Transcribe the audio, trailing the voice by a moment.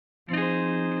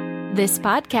This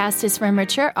podcast is for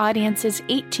mature audiences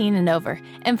 18 and over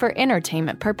and for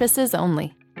entertainment purposes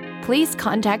only. Please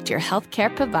contact your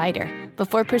healthcare provider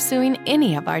before pursuing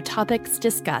any of our topics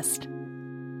discussed.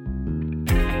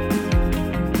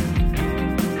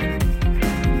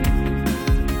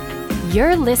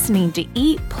 You're listening to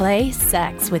Eat, Play,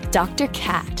 Sex with Dr.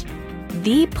 Kat,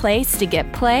 the place to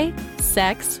get play,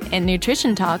 sex, and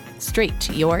nutrition talk straight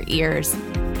to your ears.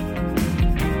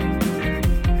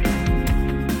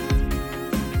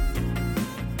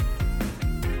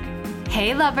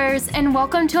 Hey lovers, and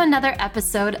welcome to another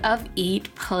episode of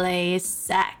Eat, Play,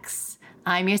 Sex.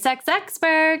 I'm your sex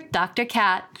expert, Dr.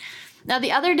 Kat. Now,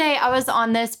 the other day I was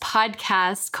on this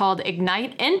podcast called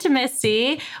Ignite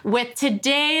Intimacy with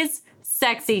today's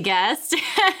sexy guest,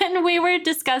 and we were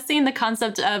discussing the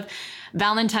concept of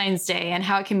Valentine's Day and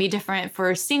how it can be different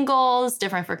for singles,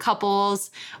 different for couples,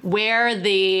 where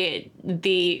the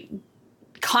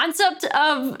concept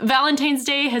of Valentine's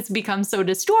Day has become so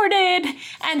distorted,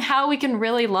 and how we can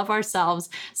really love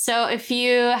ourselves. So if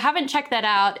you haven't checked that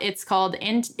out, it's called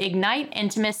Ignite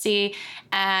Intimacy,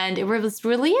 and it was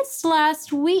released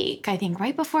last week, I think,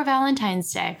 right before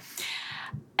Valentine's Day.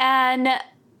 And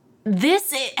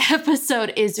this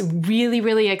episode is really,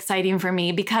 really exciting for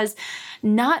me because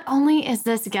not only is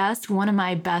this guest one of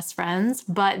my best friends,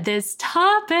 but this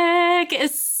topic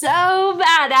is so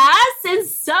badass and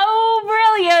so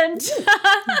brilliant.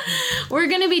 We're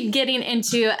going to be getting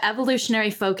into evolutionary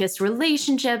focused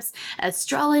relationships,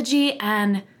 astrology,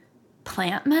 and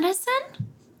plant medicine.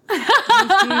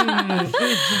 Oh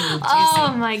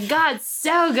my God,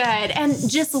 so good. And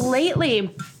just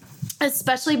lately,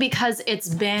 especially because it's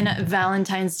been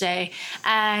Valentine's Day,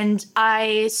 and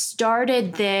I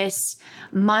started this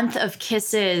month of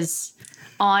kisses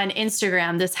on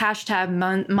Instagram, this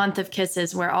hashtag month of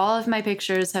kisses, where all of my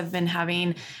pictures have been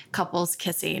having couples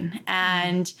kissing.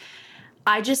 And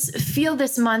I just feel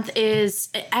this month is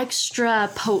extra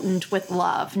potent with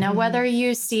love. Now, whether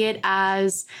you see it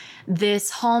as this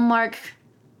Hallmark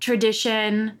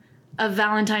tradition of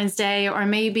Valentine's Day, or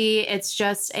maybe it's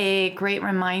just a great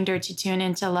reminder to tune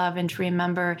into love and to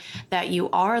remember that you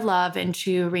are love, and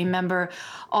to remember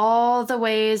all the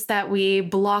ways that we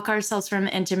block ourselves from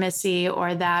intimacy,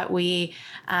 or that we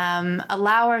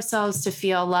allow ourselves to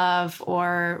feel love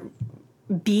or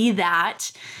be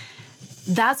that.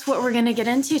 That's what we're going to get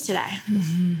into today.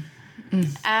 Mm-hmm.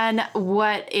 And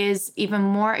what is even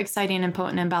more exciting and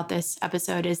potent about this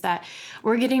episode is that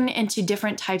we're getting into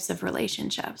different types of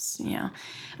relationships. You know,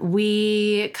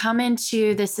 we come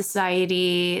into this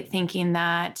society thinking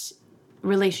that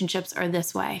relationships are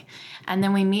this way, and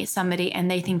then we meet somebody and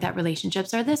they think that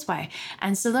relationships are this way.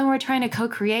 And so then we're trying to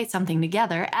co-create something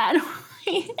together, and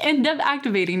we end up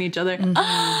activating each other.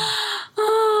 Mm-hmm.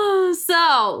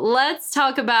 So let's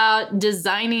talk about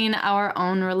designing our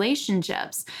own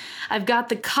relationships. I've got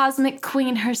the cosmic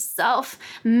queen herself,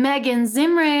 Megan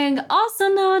Zimring, also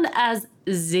known as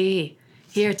Z,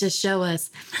 here to show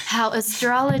us how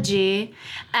astrology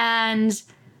and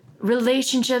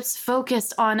relationships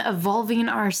focused on evolving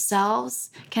ourselves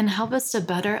can help us to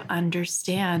better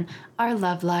understand our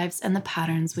love lives and the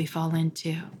patterns we fall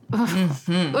into.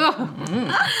 Mm-hmm.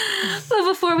 But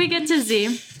before we get to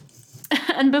Z,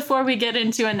 and before we get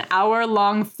into an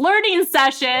hour-long flirting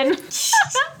session,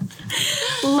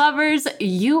 lovers,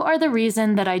 you are the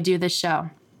reason that I do this show.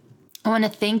 I want to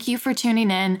thank you for tuning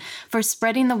in, for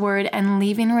spreading the word and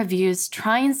leaving reviews,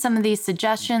 trying some of these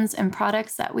suggestions and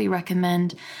products that we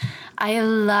recommend. I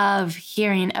love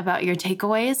hearing about your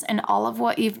takeaways and all of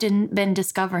what you've been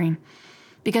discovering,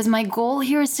 because my goal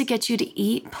here is to get you to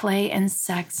eat, play, and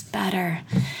sex better.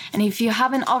 And if you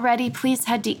haven't already, please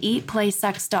head to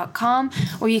eatplaysex.com,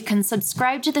 where you can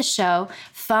subscribe to the show,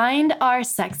 find our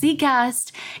sexy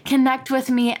guest, connect with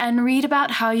me, and read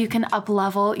about how you can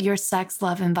up-level your sex,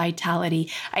 love, and vitality.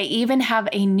 I even have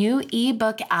a new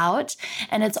ebook out,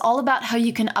 and it's all about how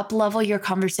you can up-level your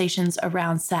conversations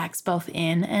around sex, both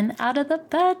in and out of the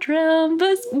bedroom.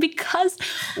 Because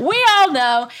we all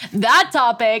know that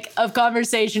topic of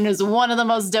conversation is one of the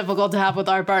most difficult to have with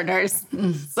our partners.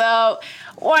 So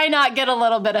why not get a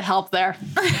little bit of help there?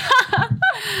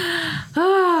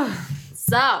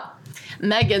 So,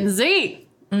 Megan Z.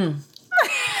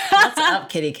 What's up,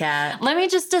 kitty cat? Let me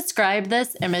just describe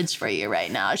this image for you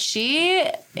right now. She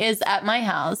is at my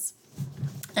house,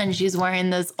 and she's wearing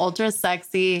this ultra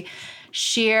sexy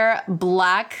sheer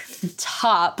black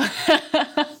top.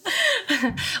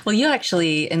 Well, you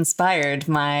actually inspired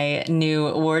my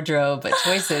new wardrobe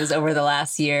choices over the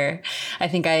last year. I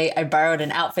think I borrowed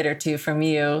an outfit or two from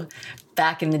you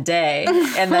back in the day.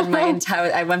 And then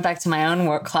I went back to my own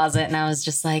work closet and I was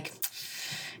just like,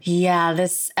 Yeah,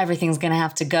 everything's gonna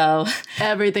have to go.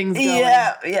 Everything's going.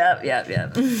 Yeah.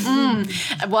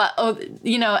 Well,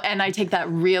 and I take that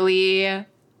really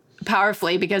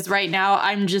powerfully because right now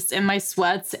I'm just in my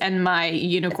sweats and my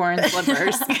unicorn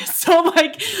slippers. So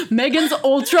like Megan's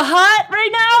ultra hot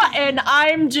right now and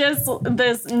I'm just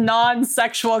this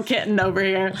non-sexual kitten over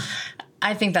here.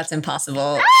 I think that's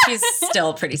impossible. She's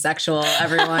still pretty sexual,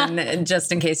 everyone,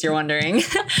 just in case you're wondering.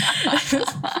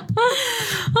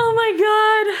 Oh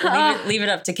my God. Leave it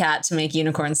up to Kat to make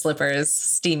unicorn slippers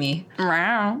steamy.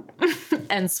 Wow.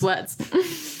 And sweats.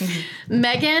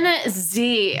 Megan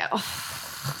Z. Oh,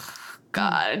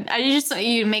 God.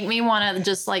 You make me want to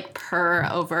just like purr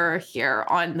over here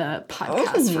on the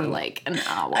podcast for like an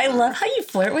hour. I love how you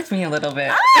flirt with me a little bit.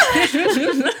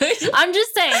 I'm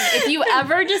just saying, if you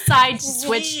ever decide to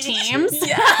switch teams,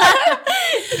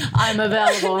 I'm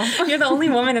available. You're the only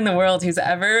woman in the world who's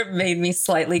ever made me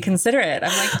slightly consider it. I'm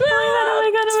like,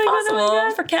 oh my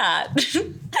God, for Kat.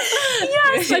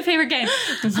 Yes, my favorite game.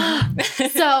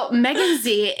 So Megan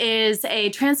Z is a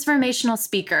transformational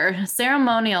speaker,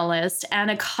 ceremonialist,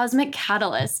 and a cosmic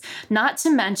catalyst, not to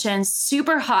mention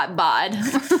super hot bod,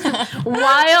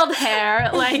 wild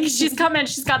hair. Like she's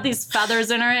got these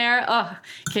feathers in her hair. Oh,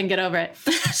 can't get over it.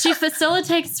 She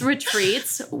facilitates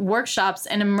retreats, workshops,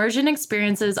 and immersion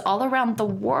experiences all around the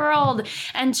world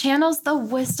and channels the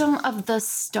wisdom of the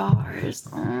stars.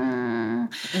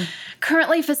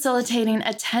 Currently facilitating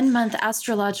a 10-month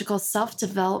astrological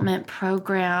self-development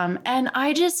program. And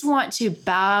I just want to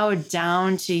bow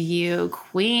down to you,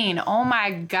 Queen. Oh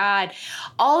my God.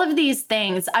 All of these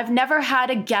things. I've never had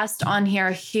a guest on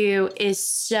here who is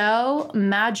so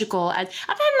magical. I've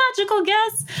had magical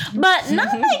guests, but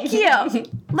not like you.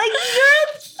 Like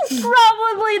you're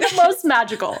probably the most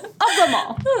magical of them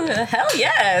all. Hell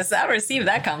yes. I'll receive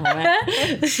that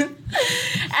compliment.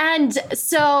 And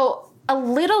so a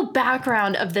little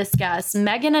background of this guest.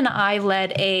 Megan and I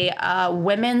led a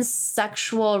women's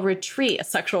sexual retreat,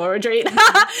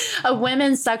 a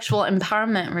women's sexual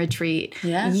empowerment retreat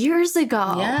years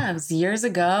ago. Yeah, it was years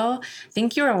ago. I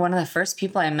think you were one of the first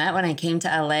people I met when I came to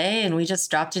LA, and we just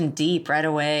dropped in deep right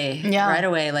away. Yeah. Right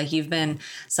away. Like you've been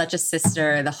such a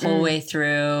sister the whole way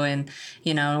through, and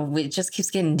it just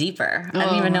keeps getting deeper. I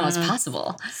didn't even know it was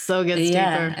possible. So gets deeper.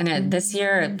 And this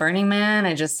year at Burning Man,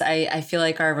 I feel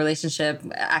like our relationship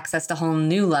accessed a whole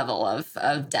new level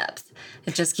of depth.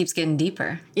 It just keeps getting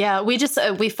deeper. Yeah, we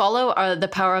follow the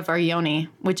power of our yoni,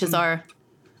 which is our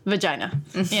vagina.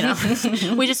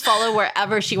 We just follow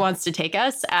wherever she wants to take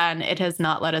us, and it has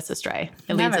not led us astray.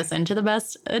 It leads us into the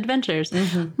best adventures.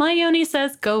 My yoni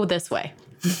says, go this way.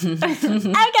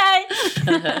 Okay.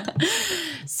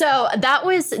 So that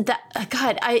was that.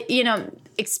 God,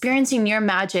 experiencing your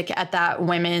magic at that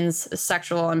women's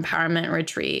sexual empowerment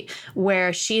retreat,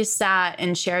 where she sat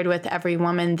and shared with every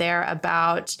woman there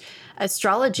about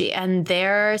astrology and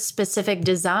their specific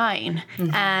design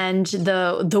and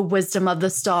the wisdom of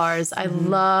the stars. I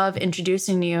love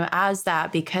introducing you as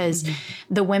that because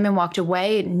the women walked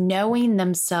away knowing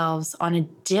themselves on a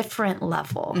different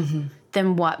level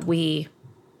than what we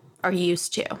are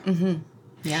used to.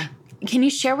 Yeah. Can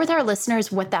you share with our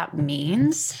listeners what that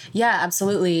means? Yeah,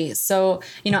 absolutely. So,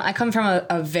 I come from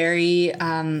a very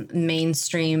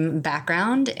mainstream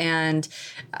background. And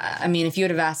if you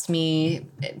would have asked me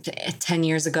 10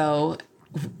 years ago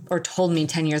or told me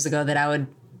 10 years ago that I would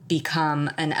become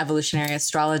an evolutionary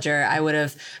astrologer, I would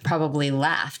have probably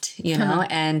laughed,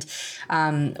 And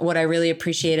what I really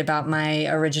appreciate about my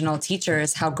original teacher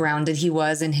is how grounded he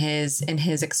was in his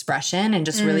expression and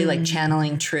just really like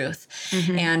channeling truth.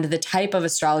 And the type of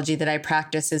astrology that I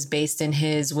practice is based in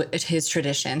his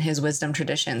tradition, his wisdom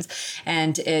traditions,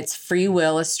 and it's free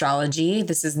will astrology.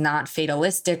 This is not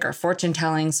fatalistic or fortune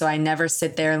telling. So I never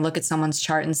sit there and look at someone's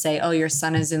chart and say, oh, your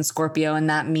sun is in Scorpio and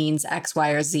that means X,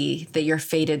 Y, or Z, that you're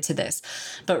fated to this,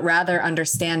 but rather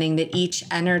understanding that each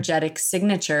energetic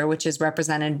signature, which is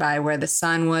represented by where the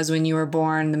sun was when you were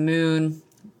born, the moon,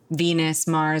 Venus,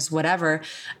 Mars, whatever,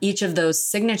 each of those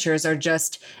signatures are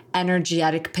just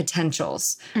energetic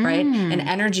potentials, right? And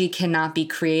energy cannot be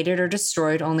created or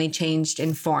destroyed, only changed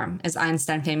in form, as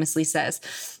Einstein famously says.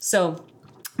 So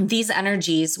these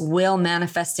energies will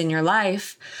manifest in your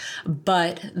life,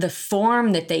 but the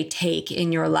form that they take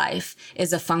in your life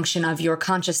is a function of your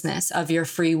consciousness, of your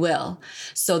free will.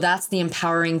 So that's the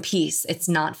empowering piece. It's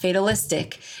not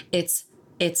fatalistic. It's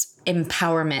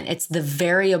empowerment. It's the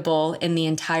variable in the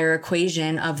entire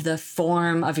equation of the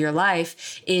form of your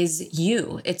life is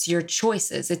you. It's your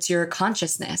choices. It's your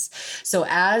consciousness. So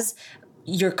as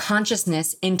your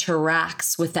consciousness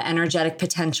interacts with the energetic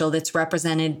potential that's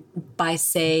represented by,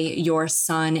 say, your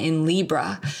sun in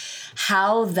Libra,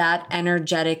 how that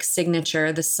energetic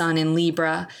signature, the sun in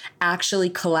Libra, actually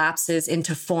collapses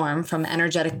into form from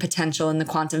energetic potential in the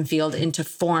quantum field into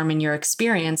form in your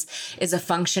experience is a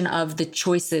function of the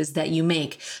choices that you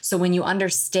make. So when you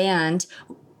understand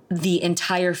the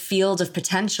entire field of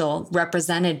potential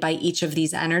represented by each of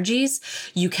these energies,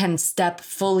 you can step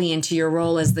fully into your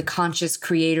role as the conscious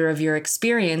creator of your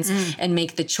experience and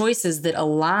make the choices that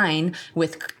align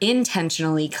with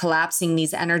intentionally collapsing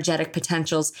these energetic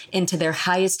potentials into their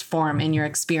highest form in your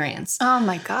experience. Oh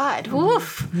my God.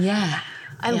 Oof. Yeah.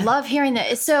 I love hearing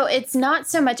that. So it's not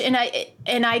so much, and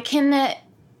I can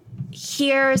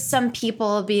hear some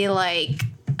people be like,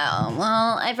 oh,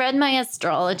 well, I've read my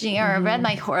astrology or I've read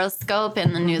my horoscope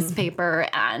in the newspaper,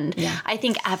 and I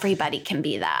think everybody can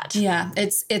be that. Yeah,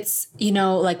 it's you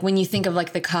know, like when you think of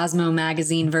like the Cosmo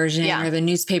magazine version or the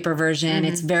newspaper version,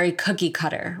 it's very cookie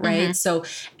cutter, right? So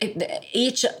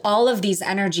all of these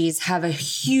energies have a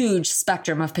huge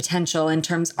spectrum of potential in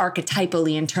terms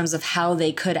archetypally, in terms of how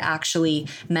they could actually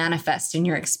manifest in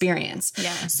your experience.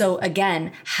 Yeah. So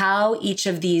again, how each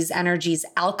of these energies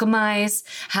alchemize,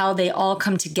 how they all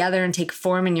come together and take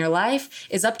form in your life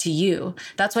is up to you.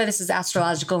 That's why this is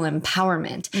astrological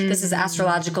empowerment. This is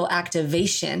astrological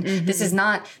activation. This is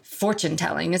not fortune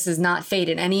telling. This is not fate.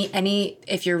 And any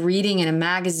if you're reading in a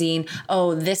magazine,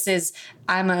 oh, this is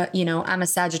I'm a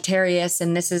Sagittarius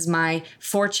and this is my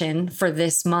fortune for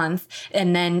this month,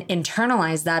 and then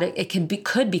internalize that, it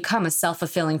could become a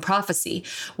self-fulfilling prophecy.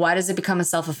 Why does it become a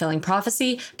self-fulfilling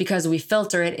prophecy? Because we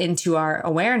filter it into our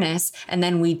awareness, and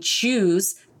then we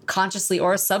choose consciously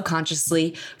or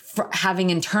subconsciously for having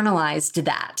internalized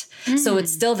that. So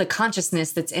it's still the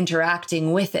consciousness that's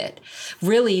interacting with it.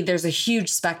 Really, there's a huge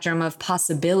spectrum of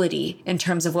possibility in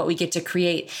terms of what we get to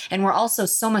create. And we're also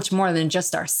so much more than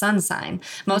just our sun sign.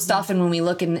 Most often when we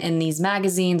look in these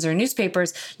magazines or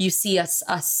newspapers, you see a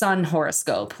sun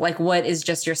horoscope. Like, what is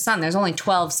just your sun? There's only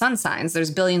 12 sun signs. There's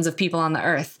billions of people on the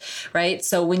earth, right?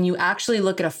 So when you actually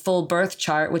look at a full birth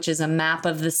chart, which is a map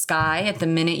of the sky at the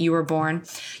minute you were born,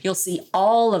 you'll see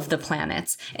all of the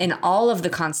planets and all of the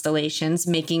constellations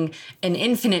making an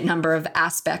infinite number of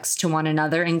aspects to one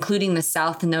another, including the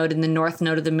south node and the north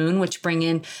node of the moon, which bring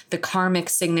in the karmic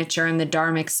signature and the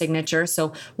dharmic signature.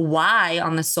 So why,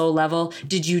 on the soul level,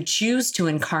 did you choose to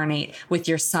incarnate with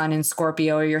your sun in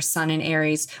Scorpio or your sun in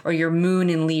Aries or your moon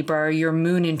in Libra or your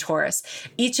moon in Taurus?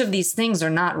 Each of these things are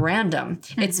not random.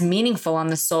 It's meaningful on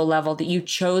the soul level that you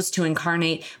chose to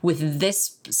incarnate with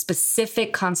this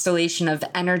specific constellation of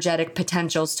energetic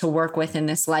potentials to work with in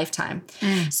this lifetime.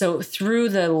 So through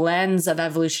the lens of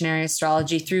evolutionary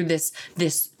astrology, through this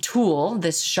tool,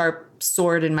 this sharp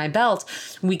sword in my belt,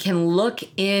 we can look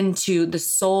into the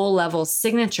soul level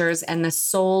signatures and the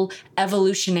soul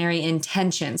evolutionary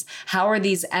intentions. How are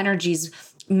these energies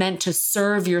meant to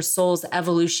serve your soul's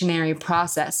evolutionary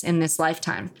process in this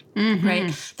lifetime,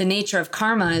 right? The nature of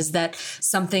karma is that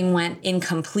something went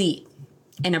incomplete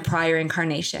in a prior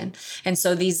incarnation. And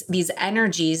so these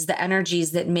energies, the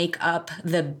energies that make up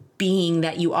the being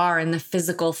that you are and the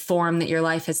physical form that your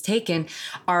life has taken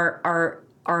are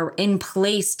in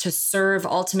place to serve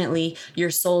ultimately your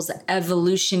soul's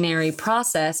evolutionary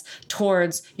process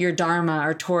towards your dharma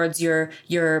or towards your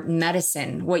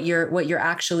medicine, what you're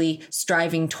actually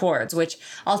striving towards, which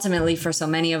ultimately for so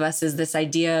many of us is this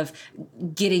idea of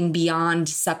getting beyond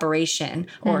separation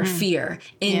or fear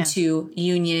into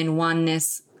union,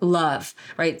 oneness, love,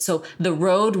 right? So the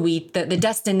road the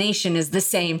destination is the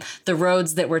same. The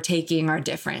roads that we're taking are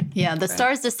different. Yeah. The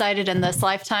stars decided in this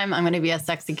lifetime, I'm going to be a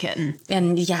sexy kitten.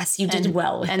 And yes, you did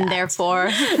well with and that. therefore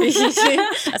a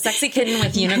sexy kitten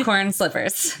with unicorn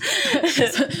slippers.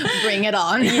 Bring it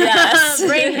on. Yes.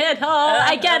 Bring it on.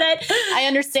 I get it. I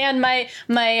understand my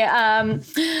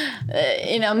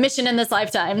mission in this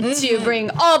lifetime to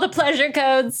bring all the pleasure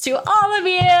codes to all of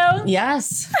you.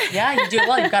 Yes. Yeah, you do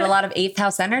well. You've got a lot of 8th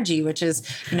house energy, which is,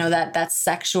 that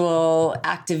sexual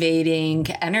activating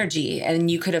energy.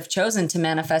 And you could have chosen to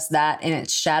manifest that in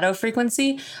its shadow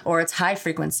frequency or its high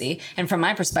frequency. And from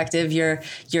my perspective, you're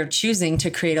choosing to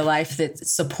create a life that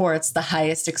supports the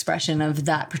highest expression of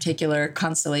that particular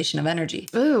constellation of energy.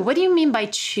 Ooh, what do you mean by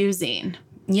choosing?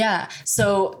 Yeah.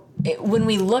 So when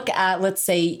we look at, let's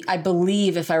say, I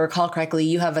believe, if I recall correctly,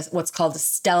 you have what's called a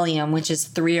stellium, which is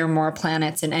 3 or more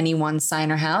planets in any one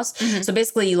sign or house. So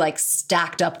basically you like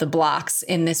stacked up the blocks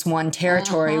in this one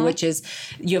territory, which is,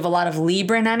 you have a lot of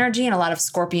Libran energy and a lot of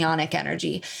Scorpionic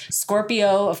energy.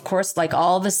 Scorpio, of course, like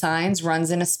all the signs, runs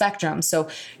in a spectrum. So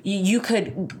you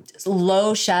could,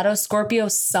 low shadow Scorpio,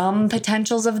 some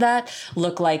potentials of that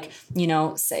look like, you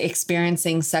know,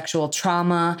 experiencing sexual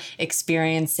trauma,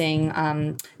 experiencing,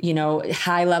 you know,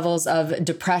 high levels of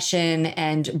depression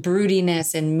and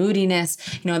broodiness and moodiness.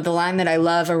 You know, the line that I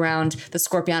love around the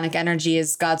Scorpionic energy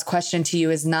is, God's question to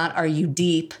you is not, are you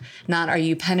deep? Not, are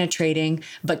you penetrating?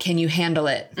 But can you handle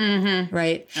it?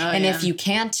 Right? And if you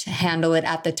can't handle it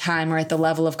at the time or at the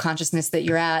level of consciousness that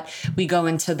you're at, we go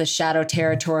into the shadow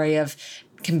territory of,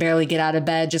 can barely get out of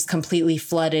bed, just completely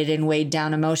flooded and weighed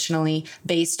down emotionally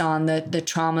based on the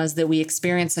traumas that we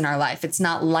experience in our life. It's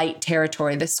not light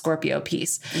territory, this Scorpio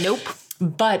piece. Nope.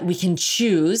 But we can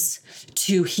choose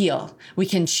to heal. We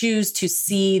can choose to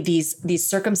see these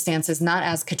circumstances not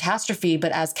as catastrophe,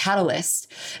 but as catalysts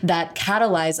that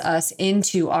catalyze us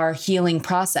into our healing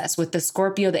process. With the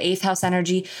Scorpio, the 8th house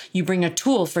energy, you bring a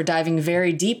tool for diving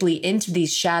very deeply into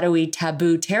these shadowy,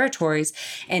 taboo territories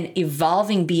and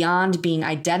evolving beyond being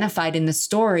identified in the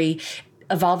story,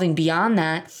 evolving beyond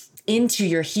that into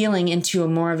your healing, into a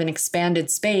more of an expanded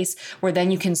space where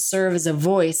then you can serve as a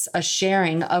voice, a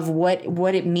sharing of what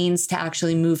it means to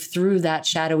actually move through that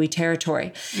shadowy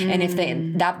territory. And if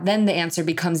then the answer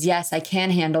becomes, yes, I can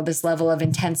handle this level of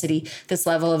intensity, this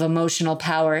level of emotional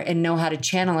power, and know how to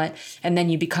channel it. And then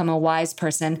you become a wise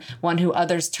person, one who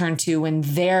others turn to when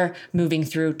they're moving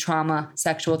through trauma,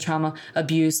 sexual trauma,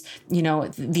 abuse, you know,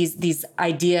 these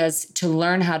ideas to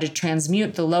learn how to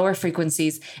transmute the lower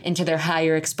frequencies into their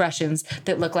higher expression.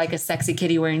 That look like a sexy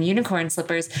kitty wearing unicorn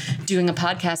slippers, doing a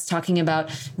podcast talking about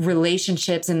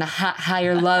relationships and the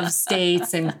higher love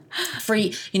states and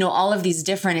free, you know, all of these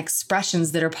different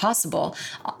expressions that are possible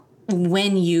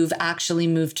when you've actually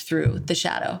moved through the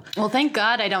shadow. Well, thank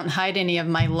God I don't hide any of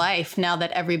my life now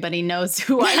that everybody knows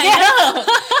who I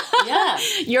am. Yeah.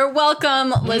 You're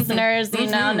welcome, listeners. You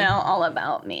now know all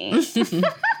about me.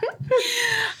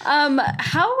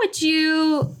 How would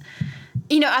you...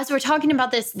 You know, as we're talking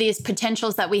about these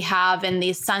potentials that we have and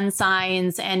these sun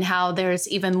signs and how there's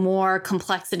even more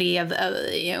complexity of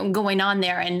you know, going on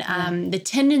there and the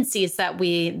tendencies that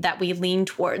we lean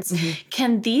towards,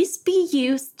 can these be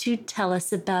used to tell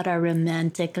us about our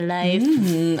romantic life?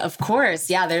 Of course.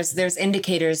 Yeah, there's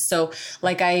indicators. So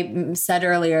like I said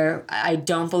earlier, I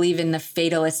don't believe in the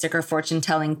fatalistic or fortune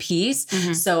telling piece.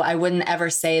 So I wouldn't ever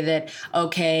say that,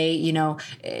 okay, you know,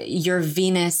 your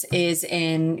Venus is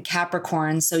in Capricorn,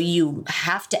 so you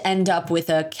have to end up with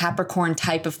a Capricorn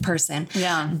type of person.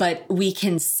 Yeah. But we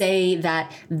can say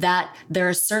that there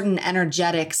are certain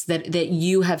energetics that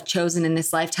you have chosen in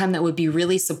this lifetime that would be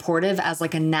really supportive as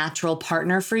like a natural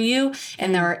partner for you.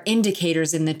 And there are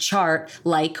indicators in the chart,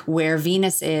 like where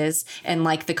Venus is and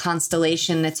like the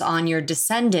constellation that's on your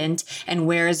descendant, and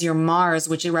where is your Mars,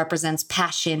 which it represents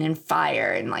passion and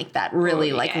fire and like that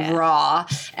really raw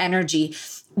energy.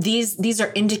 These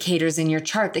are indicators in your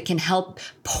chart that can help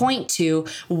point to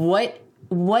what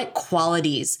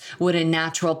qualities would a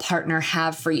natural partner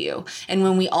have for you. And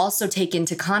when we also take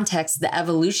into context the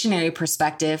evolutionary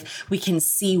perspective, we can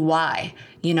see why.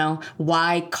 You know,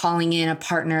 why calling in a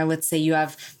partner, let's say you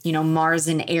have, you know, Mars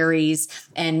in Aries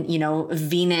and, you know,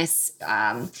 Venus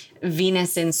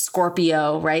in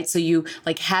Scorpio, right? So you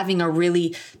like having a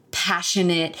really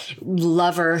passionate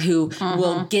lover who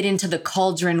will get into the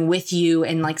cauldron with you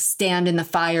and like stand in the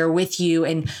fire with you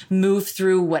and move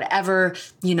through whatever,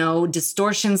 you know,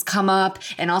 distortions come up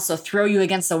and also throw you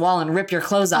against the wall and rip your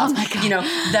clothes off. Oh my God. You know,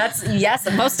 that's yes.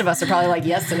 Most of us are probably like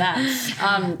yes to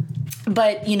that.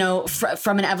 But, you know,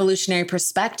 from an evolutionary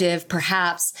perspective,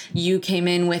 perhaps you came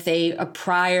in with a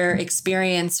prior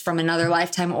experience from another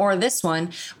lifetime or this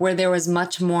one where there was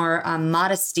much more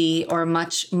modesty or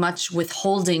much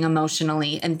withholding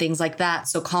emotionally and things like that.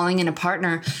 So calling in a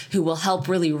partner who will help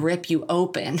really rip you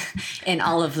open in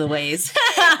all of the ways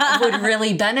would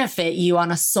really benefit you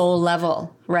on a soul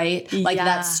level, right? Like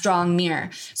that strong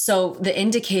mirror. So the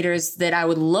indicators that I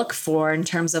would look for in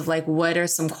terms of like what are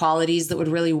some qualities that would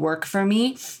really work for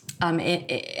me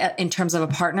in terms of a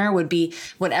partner would be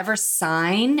whatever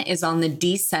sign is on the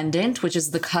descendant, which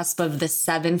is the cusp of the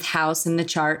 7th house in the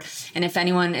chart. And if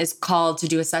anyone is called to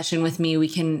do a session with me, we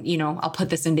can, you know, I'll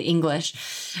put this into English,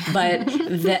 but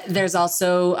there's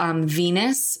also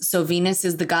Venus. So Venus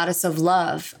is the goddess of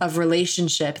love, of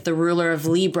relationship, the ruler of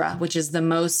Libra, which is the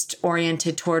most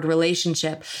oriented toward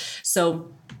relationship.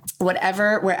 So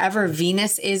wherever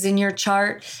Venus is in your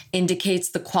chart indicates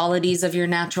the qualities of your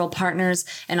natural partners,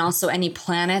 and also any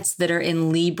planets that are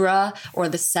in Libra or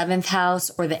the 7th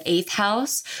house or the 8th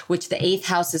house, which the 8th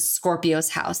house is Scorpio's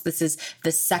house. This is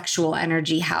the sexual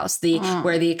energy house,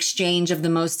 where the exchange of the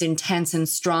most intense and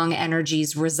strong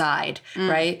energies reside,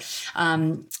 right?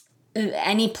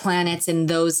 Any planets in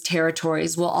those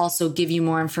territories will also give you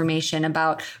more information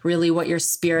about really what your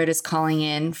spirit is calling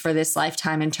in for this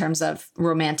lifetime in terms of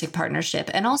romantic partnership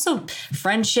and also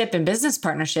friendship and business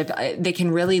partnership. They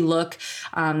can really look,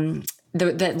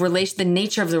 the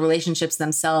nature of the relationships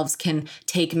themselves can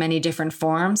take many different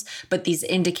forms, but these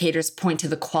indicators point to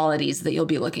the qualities that you'll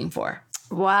be looking for.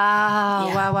 Wow.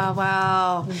 Yeah.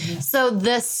 Wow. Mm-hmm. So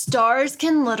the stars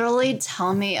can literally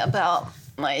tell me about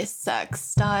my sex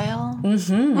style.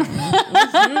 Absolutely.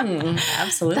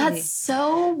 That's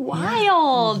so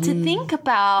wild to think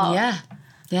about.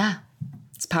 Yeah.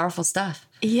 It's powerful stuff.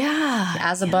 Yeah.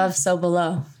 As above, so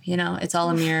below. It's all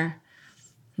a mirror.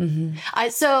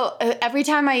 So every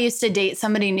time I used to date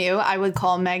somebody new, I would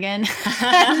call Megan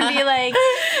and be like,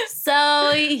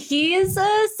 so he's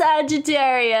a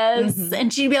Sagittarius.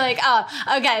 And she'd be like, oh,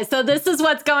 okay, so this is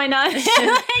what's going on.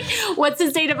 Like, what's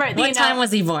his date of birth? What time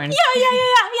was he born? Yeah.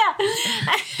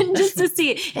 Just to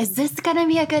see, is this going to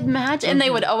be a good match? And they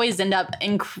would always end up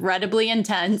incredibly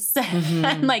intense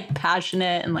and like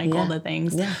passionate and like all the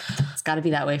things. Yeah, it's got to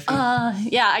be that way for you.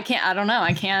 I don't know.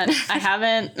 I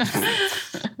haven't.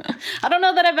 I don't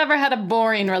know that I've ever had a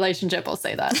boring relationship. I'll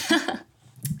say that.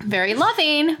 Very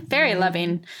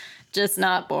loving, just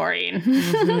not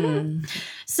boring.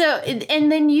 So,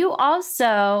 and then you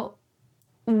also,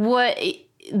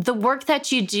 the work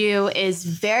that you do is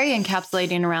very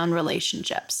encapsulating around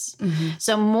relationships.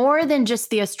 So more than just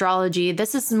the astrology,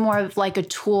 this is more of like a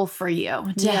tool for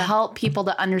you to help people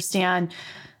to understand,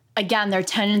 again, their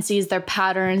tendencies, their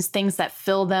patterns, things that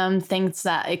fill them, things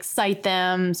that excite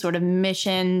them, sort of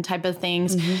mission type of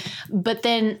things. But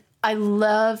then I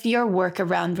love your work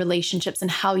around relationships and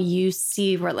how you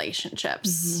see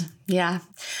relationships. Yeah.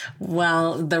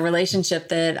 Well, the relationship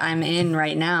that I'm in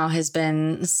right now has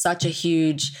been such a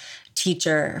huge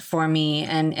teacher for me.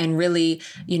 And really,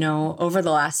 over the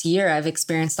last year, I've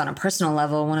experienced on a personal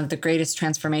level one of the greatest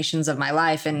transformations of my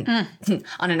life. And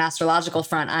on an astrological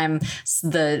front, I'm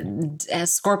the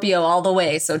Scorpio all the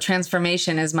way. So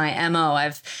transformation is my MO.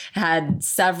 I've had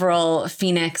several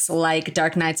Phoenix-like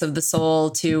dark nights of the soul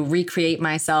to recreate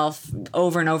myself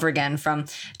over and over again, from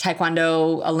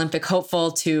Taekwondo Olympic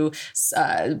hopeful to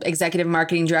executive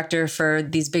marketing director for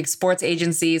these big sports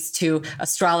agencies to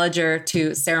astrologer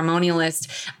to ceremonialist,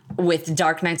 with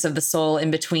dark nights of the soul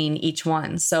in between each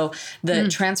one. So the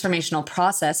transformational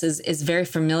process is very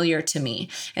familiar to me.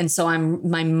 And so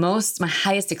my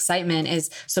highest excitement is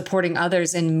supporting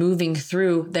others in moving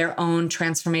through their own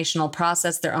transformational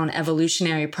process, their own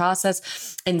evolutionary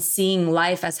process, and seeing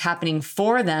life as happening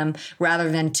for them rather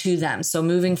than to them. So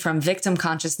moving from victim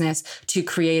consciousness to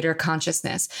creator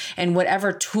consciousness. And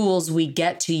whatever tools we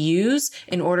get to use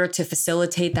in order to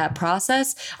facilitate that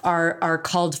process are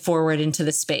called forward into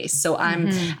the space. So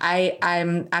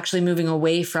I'm actually moving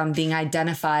away from being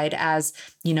identified as,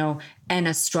 an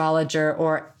astrologer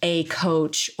or a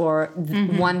coach or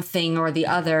one thing or the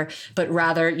other, but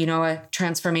rather, a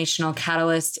transformational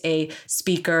catalyst, a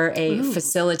speaker, a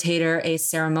facilitator, a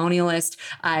ceremonialist.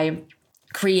 I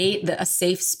create a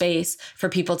safe space for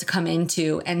people to come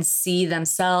into and see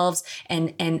themselves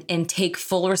and take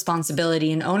full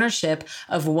responsibility and ownership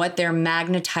of what they're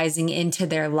magnetizing into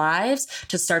their lives,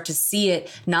 to start to see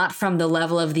it not from the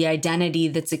level of the identity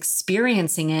that's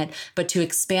experiencing it, but to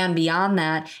expand beyond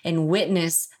that and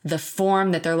witness the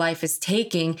form that their life is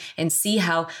taking and see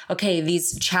how, okay,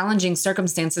 these challenging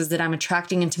circumstances that I'm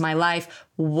attracting into my life,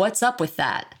 what's up with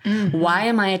that? Why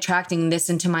am I attracting this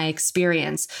into my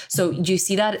experience? So do you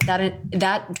see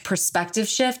that perspective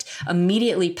shift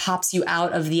immediately pops you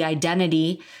out of the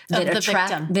identity that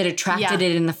attracted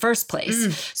it in the first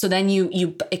place. So then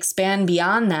you expand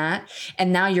beyond that,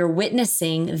 and now you're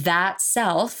witnessing that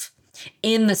self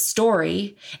in the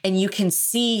story, and you can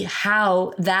see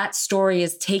how that story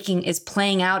is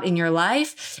playing out in your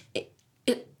life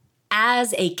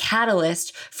as a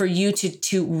catalyst for you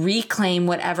to reclaim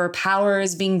whatever power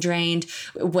is being drained,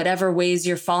 whatever ways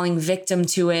you're falling victim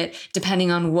to it,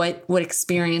 depending on what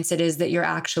experience it is that you're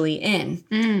actually in,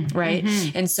 right?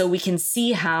 And so we can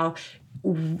see how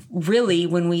really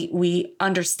when we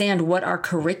understand what our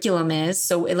curriculum is.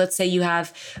 So let's say you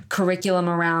have curriculum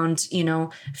around,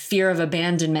 fear of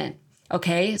abandonment.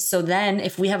 Okay. So then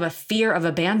if we have a fear of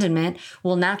abandonment,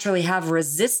 we'll naturally have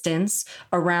resistance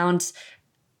around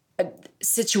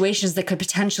situations that could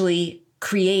potentially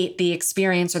create the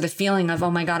experience or the feeling of,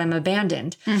 oh my God, I'm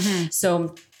abandoned.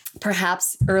 So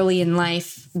perhaps early in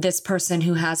life, this person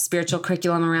who has spiritual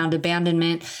curriculum around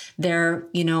abandonment, their,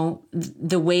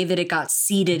 the way that it got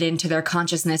seeded into their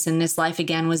consciousness in this life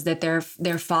again was that their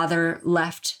father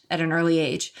left at an early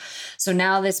age. So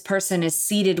now this person is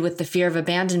seeded with the fear of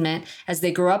abandonment. As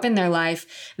they grow up in their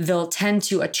life, they'll tend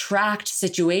to attract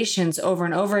situations over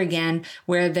and over again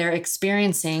where they're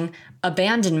experiencing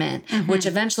abandonment, which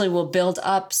eventually will build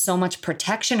up so much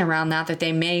protection around that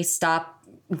they may stop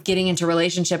getting into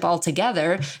relationship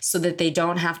altogether so that they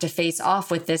don't have to face off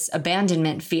with this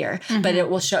abandonment fear. But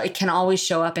it can always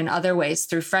show up in other ways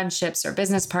through friendships or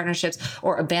business partnerships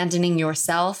or abandoning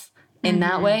yourself in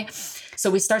that way. So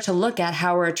we start to look at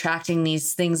how we're attracting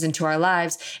these things into our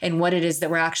lives and what it is that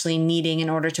we're actually needing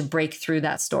in order to break through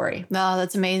that story. Oh,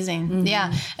 that's amazing.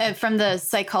 Yeah. From the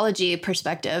psychology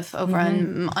perspective over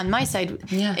on my side,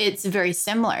 it's very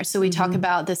similar. So we talk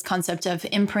about this concept of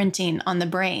imprinting on the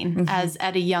brain as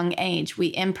at a young age. We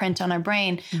imprint on our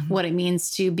brain what it means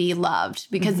to be loved,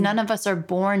 because none of us are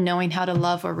born knowing how to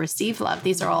love or receive love.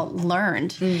 These are all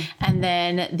learned. And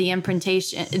then the imprint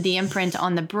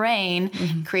on the brain,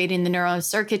 creating the neural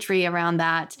circuitry around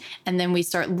that, and then we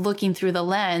start looking through the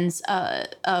lens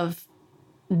of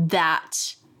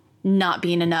that not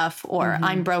being enough, or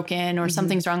I'm broken, or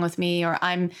something's wrong with me, or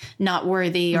I'm not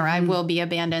worthy, or I will be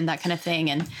abandoned, that kind of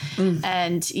thing.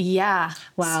 And yeah.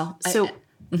 Wow. So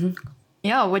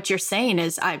what you're saying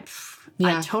is I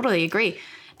totally agree.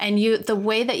 And the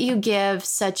way that you give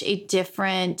such a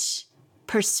different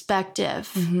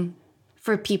perspective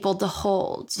for people to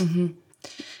hold.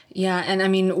 Yeah. And I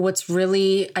mean,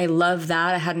 I love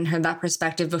that. I hadn't heard that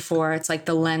perspective before. It's like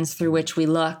the lens through which we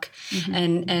look.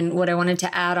 And what I wanted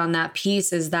to add on that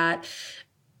piece is that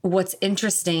what's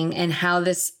interesting and how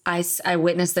I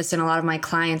witnessed this in a lot of my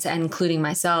clients, and including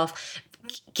myself,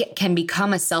 can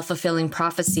become a self-fulfilling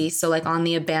prophecy. So like on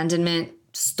the abandonment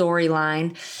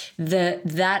storyline,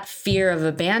 that fear of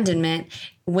abandonment,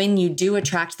 when you do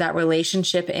attract that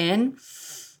relationship in,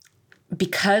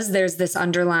 because there's this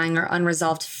underlying or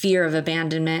unresolved fear of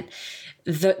abandonment,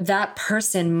 that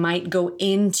person might go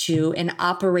into and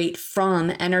operate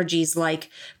from energies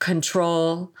like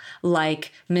control,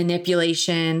 like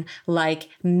manipulation, like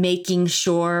making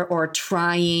sure or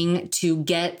trying to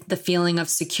get the feeling of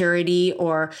security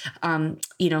or,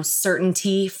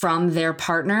 certainty from their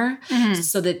partner,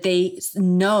 so that they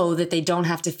know that they don't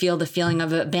have to feel the feeling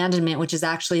of abandonment, which is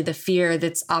actually the fear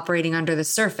that's operating under the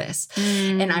surface.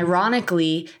 And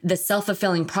ironically, the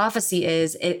self-fulfilling prophecy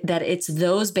is that it's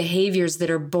those behaviors that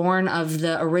are born of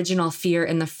the original fear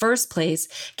in the first place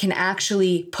can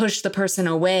actually push the person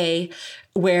away,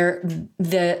 where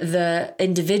the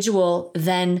individual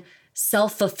then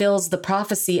self-fulfills the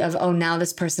prophecy of, oh, now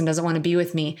this person doesn't want to be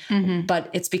with me. But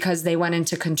it's because they went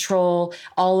into control,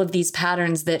 all of these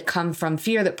patterns that come from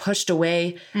fear that pushed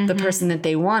away the person that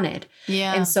they wanted.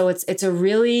 Yeah. And so it's a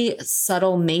really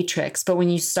subtle matrix, but when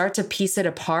you start to piece it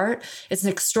apart, it's an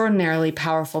extraordinarily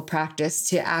powerful practice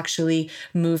to actually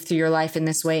move through your life in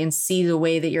this way and see the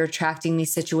way that you're attracting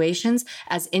these situations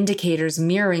as indicators,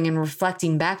 mirroring and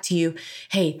reflecting back to you.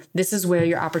 Hey, this is where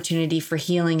your opportunity for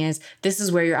healing is. This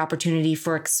is where your opportunity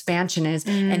for expansion is.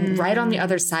 And right on the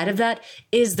other side of that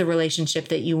is the relationship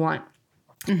that you want.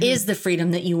 Is the freedom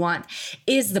that you want,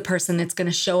 is the person that's going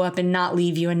to show up and not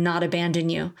leave you and not abandon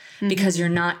you, because you're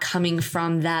not coming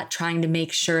from that trying to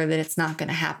make sure that it's not going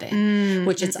to happen,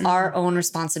 which it's our own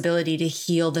responsibility to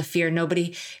heal the fear.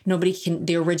 Nobody can,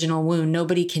 the original wound,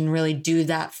 nobody can really do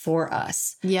that for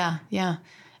us. Yeah. Yeah.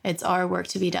 It's our work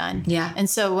to be done. Yeah. And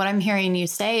so what I'm hearing you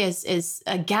say is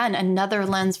again, another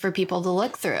lens for people to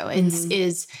look through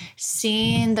is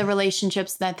seeing the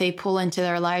relationships that they pull into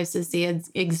their lives as the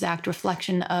exact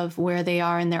reflection of where they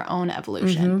are in their own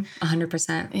evolution.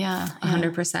 100%. Yeah.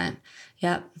 100%.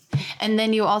 Yep. And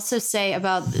then you also say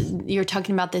you're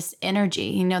talking about this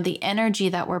energy, the energy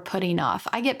that we're putting off.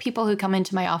 I get people who come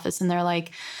into my office and they're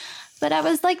like, but I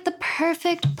was like the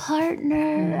perfect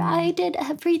partner. I did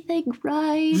everything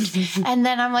right. And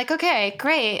then I'm like, okay,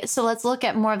 great. So let's look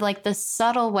at more of like the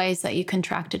subtle ways that you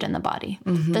contracted in the body,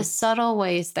 the subtle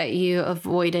ways that you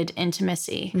avoided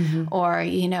intimacy or,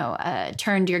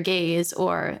 turned your gaze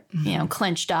or,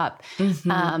 clenched up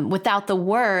without the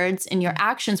words, and your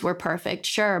actions were perfect.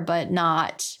 Sure. But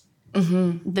not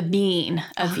the being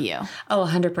of you. Oh,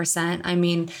 100%. I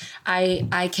mean,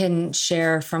 I can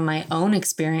share from my own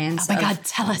experience. Oh my God,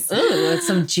 tell us. Ooh, it's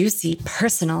some juicy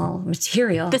personal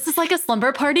material. This is like a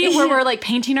slumber party where we're like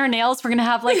painting our nails. We're going to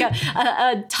have like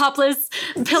a topless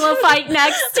pillow fight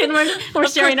next, and we're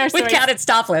sharing our stories. With Kat, it's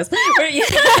topless.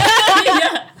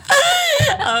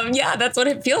 Yeah, that's what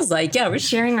it feels like. Yeah, we're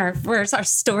sharing our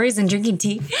stories and drinking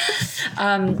tea.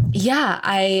 Yeah,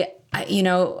 I you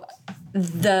know,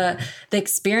 the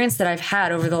experience that I've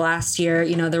had over the last year,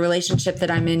 you know, the relationship that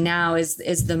I'm in now is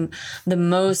the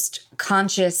most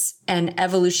conscious and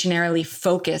evolutionarily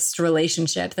focused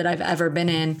relationship that I've ever been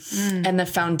in. And the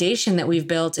foundation that we've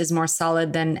built is more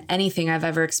solid than anything I've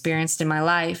ever experienced in my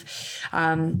life.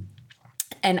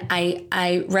 And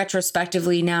I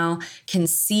retrospectively now can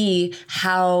see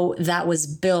how that was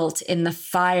built in the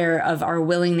fire of our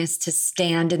willingness to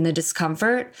stand in the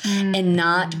discomfort and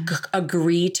not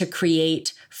agree to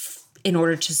create in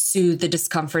order to soothe the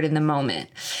discomfort in the moment.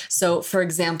 So for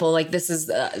example, like this is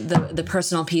the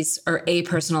personal piece, or a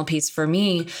personal piece for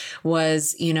me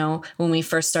was, you know, when we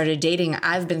first started dating,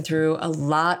 I've been through a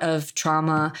lot of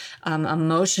trauma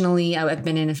emotionally. I've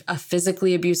been in a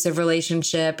physically abusive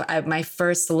relationship. My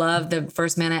first love, the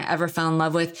first man I ever fell in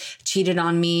love with, cheated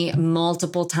on me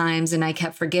multiple times, and I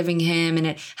kept forgiving him, and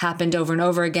it happened over and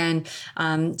over again.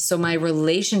 So my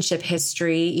relationship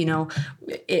history, you know,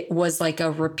 it was like a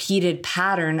repeated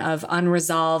pattern of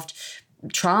unresolved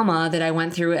trauma that I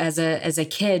went through as a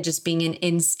kid, just being an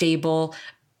unstable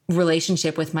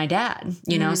relationship with my dad,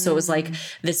 you know? So it was like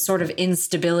this sort of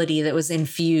instability that was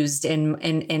infused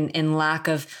in lack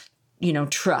of, you know,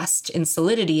 trust and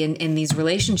solidity in these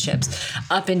relationships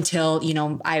up until, you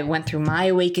know, I went through my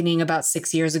awakening about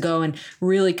 6 years ago and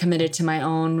really committed to my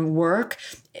own work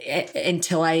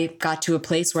until I got to a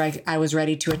place where I was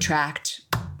ready to attract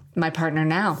my partner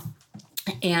now.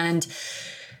 And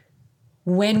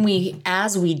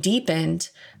as we deepened,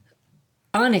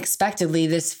 unexpectedly,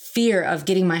 this fear of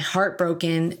getting my heart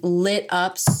broken lit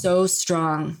up so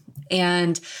strong.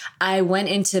 And I went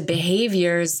into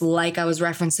behaviors like I was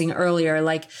referencing earlier,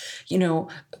 like, you know,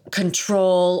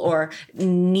 control or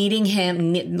needing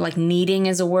him, like needing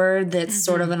is a word that's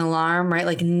sort of an alarm, right?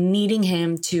 Like needing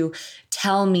him to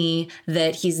tell me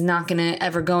that he's not going to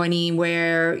ever go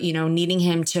anywhere, you know, needing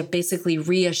him to basically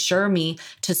reassure me,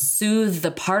 to soothe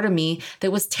the part of me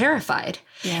that was terrified.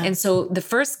 Yeah. And so the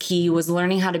first key was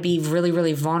learning how to be really,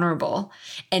 really vulnerable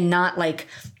and not like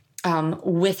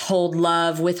withhold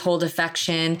love, withhold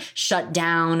affection, shut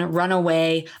down, run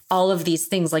away, all of these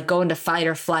things, like go into fight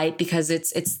or flight because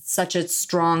it's such a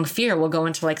strong fear. We'll go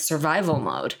into like survival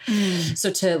mode.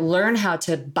 So to learn how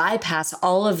to bypass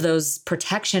all of those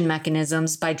protection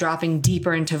mechanisms by dropping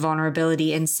deeper into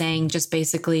vulnerability and saying just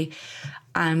basically,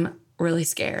 I'm really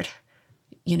scared.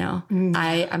 You know,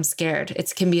 I'm scared.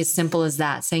 It can be as simple as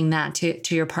that, saying that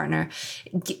to your partner.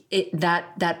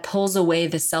 That pulls away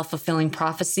the self-fulfilling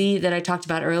prophecy that I talked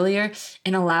about earlier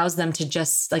and allows them to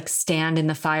just like stand in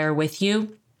the fire with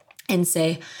you and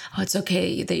say, oh, it's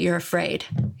okay that you're afraid,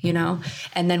 you know?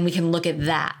 And then we can look at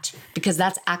that because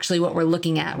that's actually what we're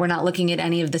looking at. We're not looking at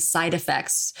any of the side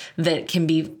effects that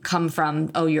can come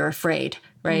from, oh, you're afraid,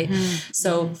 right?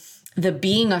 So the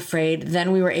being afraid,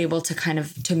 then we were able to kind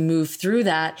of to move through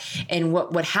that. And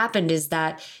what happened is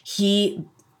that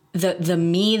the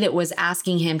me that was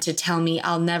asking him to tell me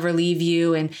I'll never leave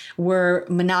you and we're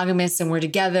monogamous and we're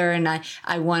together and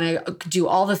I want to do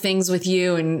all the things with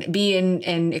you and be in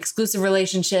an exclusive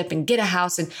relationship and get a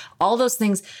house and all those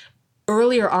things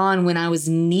earlier on when I was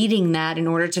needing that in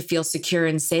order to feel secure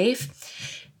and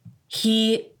safe,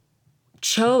 he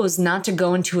chose not to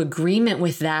go into agreement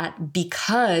with that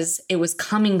because it was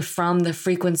coming from the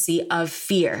frequency of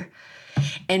fear.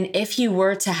 And if he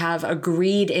were to have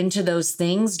agreed into those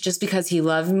things just because he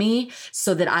loved me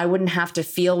so that I wouldn't have to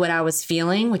feel what I was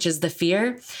feeling, which is the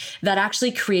fear, that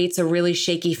actually creates a really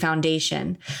shaky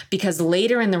foundation. Because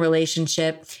later in the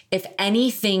relationship, if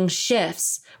anything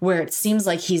shifts where it seems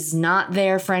like he's not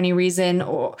there for any reason,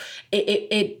 or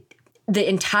the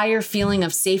entire feeling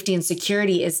of safety and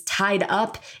security is tied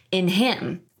up in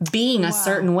him being a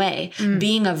certain way,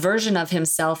 being a version of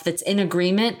himself that's in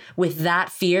agreement with that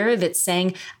fear that's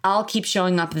saying, I'll keep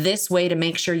showing up this way to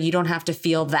make sure you don't have to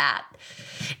feel that.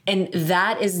 And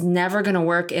that is never going to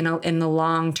work in the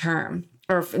long term.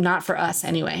 Or not for us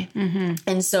anyway.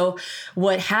 And so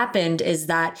what happened is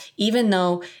that even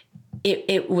though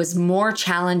it was more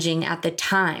challenging at the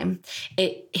time,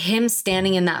 him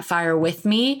standing in that fire with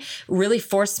me really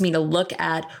forced me to look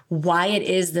at why it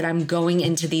is that I'm going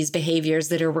into these behaviors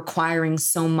that are requiring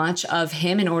so much of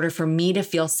him in order for me to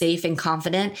feel safe and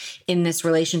confident in this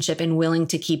relationship and willing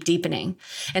to keep deepening.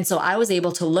 And so I was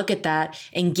able to look at that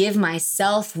and give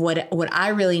myself what I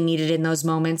really needed in those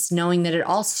moments, knowing that it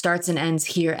all starts and ends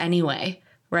here anyway.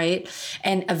 right?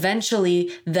 And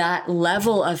eventually that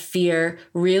level of fear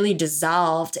really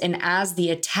dissolved. And as the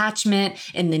attachment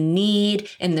and the need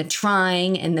and the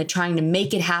trying to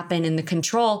make it happen and the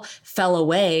control fell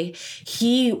away,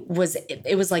 it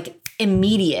was like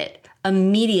immediate,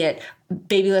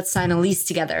 baby, let's sign a lease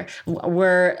together.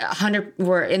 We're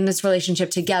in this relationship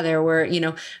together. We're,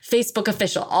 Facebook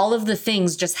official. All of the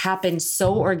things just happened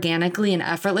so organically and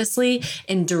effortlessly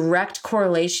in direct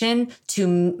correlation to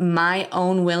my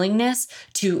own willingness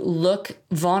to look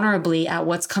vulnerably at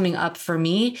what's coming up for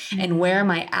me and where am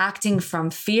I acting from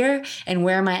fear and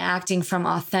where am I acting from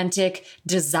authentic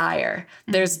desire.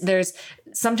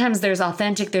 Sometimes there's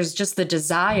authentic, there's just the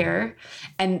desire,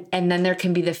 and then there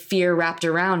can be the fear wrapped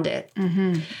around it.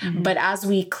 But as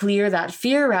we clear that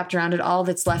fear wrapped around it, all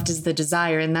that's left is the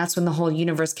desire. And that's when the whole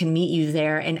universe can meet you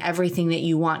there and everything that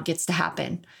you want gets to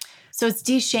happen. So it's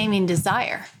de-shaming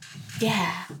desire.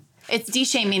 Yeah. It's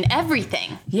de-shaming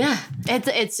everything. Yeah.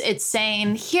 It's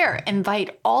saying, here,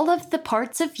 invite all of the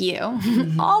parts of you,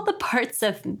 all the parts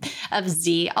of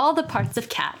Z, all the parts of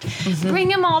Kat. Bring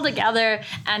them all together.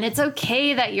 And it's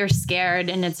okay that you're scared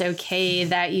and it's okay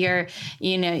that you're,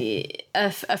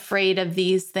 afraid of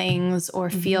these things or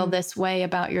feel this way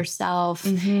about yourself.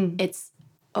 It's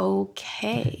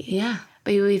okay. Yeah.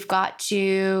 But we've got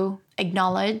to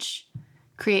acknowledge,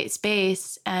 create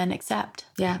space, and accept.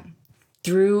 Yeah.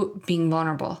 Through being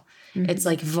vulnerable. It's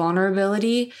like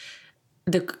vulnerability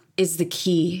is the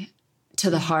key to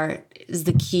the heart, is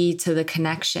the key to the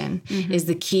connection, is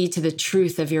the key to the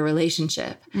truth of your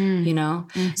relationship,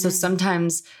 So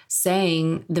sometimes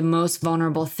saying the most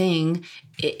vulnerable thing,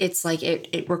 it's like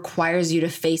it requires you to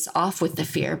face off with the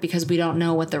fear because we don't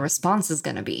know what the response is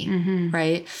going to be,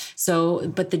 right? So,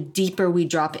 but the deeper we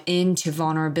drop into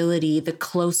vulnerability, the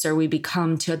closer we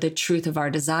become to the truth of our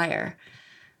desire.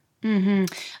 And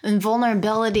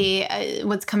vulnerability,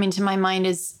 what's coming to my mind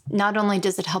is not only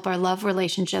does it help our love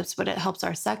relationships, but it helps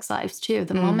our sex lives too.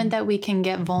 The moment that we can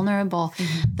get vulnerable,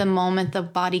 the moment the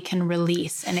body can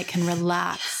release and it can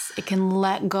relax, it can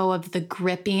let go of the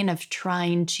gripping of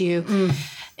trying to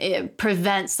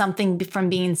prevent something from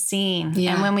being seen.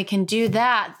 Yeah. And when we can do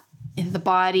that, the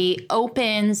body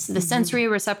opens, the sensory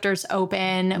receptors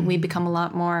open, we become a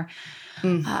lot more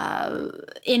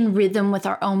in rhythm with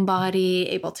our own body,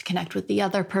 able to connect with the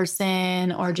other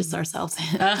person or just ourselves.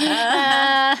 And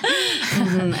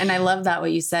I love that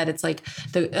what you said. It's like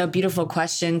a beautiful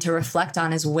question to reflect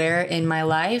on is where in my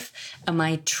life am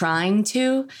I trying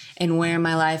to and where in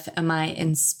my life am I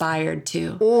inspired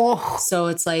to? So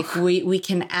it's like we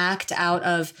can act out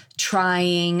of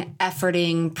trying,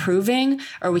 efforting, proving,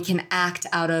 or we can act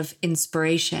out of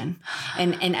inspiration.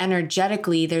 And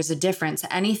energetically, there's a difference.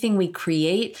 Anything we create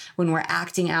when we're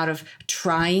acting out of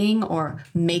trying or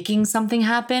making something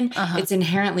happen, it's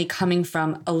inherently coming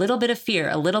from a little bit of fear,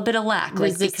 a little bit of lack.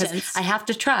 Resistance. Like, because I have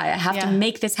to try. I have to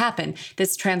make this happen.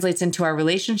 This translates into our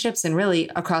relationships and really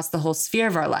across the whole sphere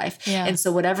of our life. Yeah. And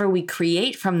so whatever we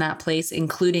create from that place,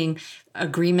 including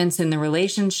agreements in the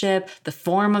relationship, the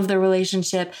form of the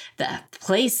relationship, the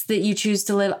place that you choose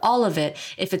to live, all of it,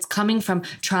 if it's coming from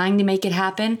trying to make it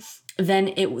happen,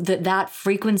 then that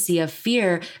frequency of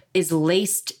fear is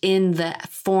laced in the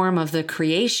form of the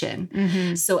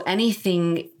creation. So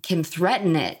anything can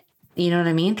threaten it. You know what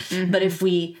I mean? But if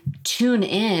we tune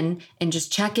in and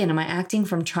just check in, am I acting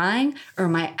from trying or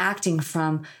am I acting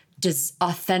from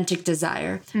authentic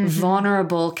desire,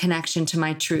 vulnerable connection to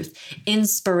my truth,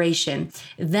 inspiration,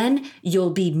 then you'll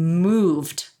be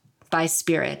moved by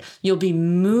spirit. You'll be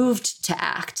moved to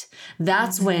act.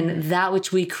 That's when that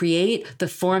which we create, the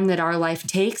form that our life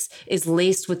takes, is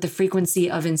laced with the frequency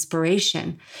of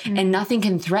inspiration. And nothing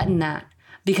can threaten that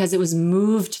because it was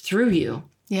moved through you.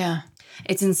 Yeah.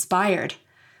 It's inspired.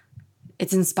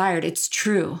 It's inspired. It's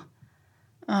true.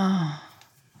 Oh.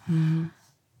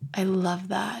 I love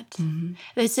that.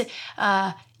 This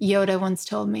Yoda once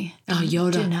told me. Oh,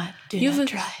 Yoda! Do not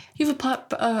try. You have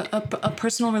a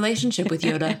personal relationship with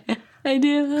Yoda. I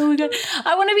do. Oh my god!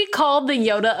 I want to be called the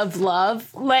Yoda of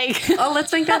love. Like,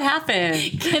 let's make that happen.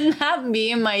 Can that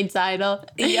be my title?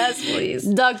 Yes, please.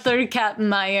 Dr. Kat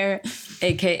Meyer,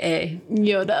 aka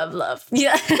Yoda of love.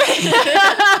 Yeah.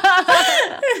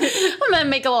 I'm gonna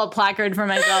make a little placard for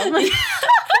myself.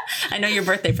 I know your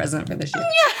birthday present for this year.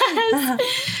 Yes.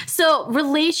 So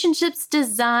relationships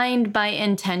designed by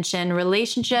intention,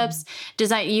 relationships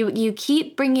designed, you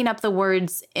keep bringing up the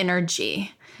words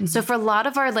energy. So for a lot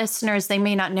of our listeners, they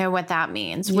may not know what that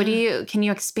means. Can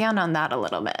you expand on that a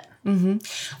little bit?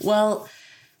 Well,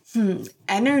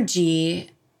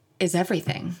 energy is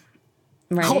everything.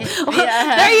 Right.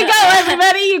 Yeah. There you go,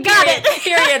 everybody. You got it.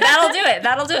 Period.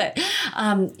 That'll do it.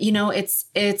 You know,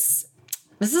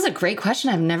 this is a great question.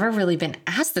 I've never really been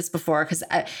asked this before because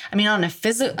I mean, on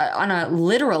a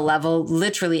literal level,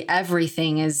 literally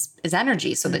everything is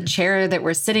energy. So the chair that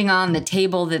we're sitting on, the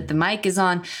table that the mic is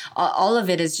on, all of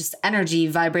it is just energy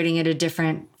vibrating at a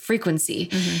different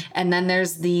frequency. And then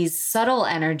there's these subtle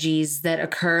energies that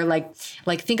occur like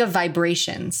think of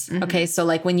vibrations. Okay. So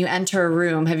like when you enter a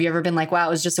room, have you ever been like, wow,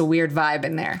 it was just a weird vibe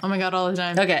in there? Oh my God, all the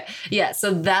time. Okay. Yeah.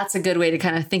 So that's a good way to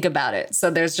kind of think about it. So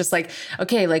there's just like,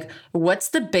 okay, like what's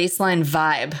the baseline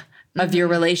vibe of your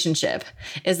relationship?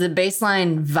 Is the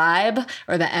baseline vibe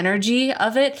or the energy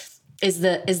of it is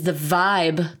the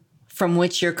vibe from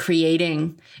which you're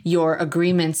creating your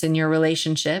agreements in your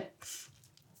relationship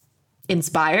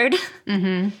inspired?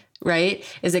 Right?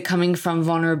 Is it coming from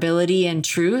vulnerability and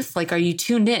truth? Like, are you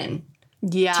tuned in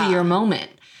to your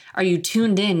moment? Are you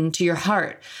tuned in to your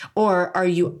heart? Or are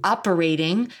you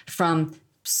operating from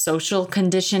social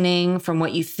conditioning, from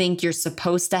what you think you're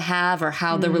supposed to have or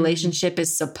how the relationship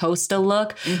is supposed to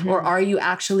look? Or are you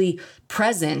actually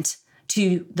present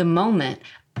to the moment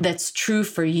that's true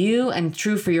for you and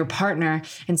true for your partner?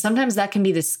 And sometimes that can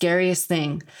be the scariest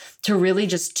thing, to really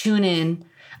just tune in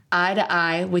eye to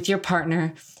eye with your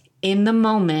partner in the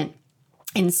moment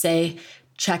and say,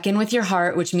 check in with your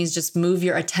heart, which means just move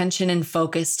your attention and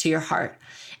focus to your heart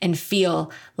and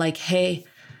feel like, hey,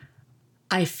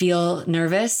 I feel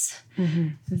nervous.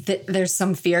 There's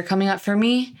some fear coming up for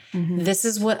me. This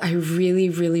is what I really,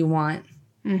 really want.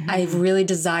 I really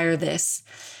desire this.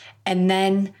 And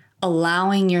then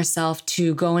allowing yourself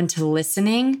to go into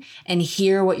listening and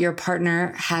hear what your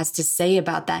partner has to say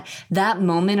about that. That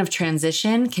moment of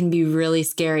transition can be really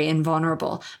scary and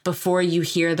vulnerable before you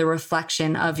hear the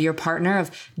reflection of your partner of,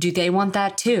 do they want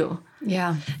that too?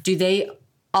 Yeah. Do they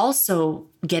also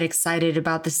get excited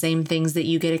about the same things that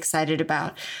you get excited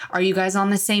about? Are you guys on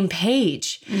the same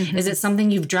page? Is it something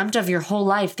you've dreamt of your whole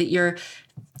life that you're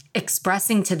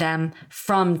expressing to them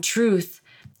from truth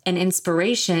and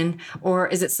inspiration? Or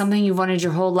is it something you've wanted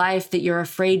your whole life that you're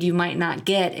afraid you might not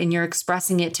get and you're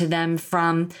expressing it to them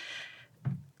from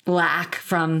lack,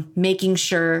 from making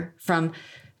sure, from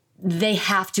they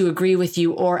have to agree with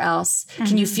you or else?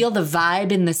 Can you feel the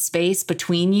vibe in the space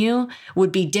between you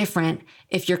would be different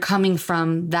if you're coming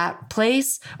from that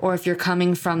place or if you're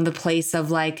coming from the place of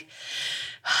like,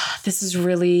 this is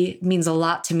really means a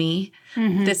lot to me.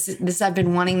 This I've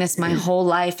been wanting this my whole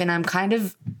life, and I'm kind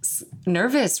of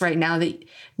nervous right now that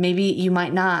maybe you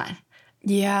might not.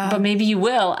 Yeah. But maybe you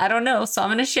will. I don't know. So I'm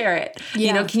going to share it. Yeah.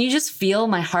 You know, can you just feel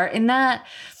my heart in that?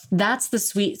 That's the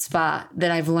sweet spot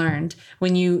that I've learned.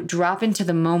 When you drop into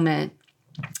the moment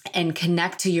and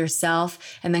connect to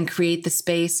yourself and then create the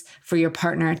space for your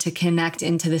partner to connect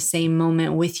into the same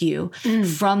moment with you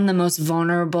from the most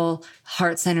vulnerable,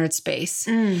 heart-centered space.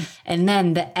 And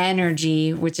then the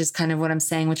energy, which is kind of what I'm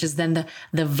saying, which is then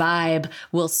the vibe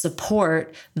will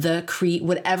support the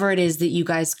whatever it is that you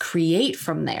guys create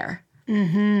from there. You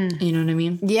know what I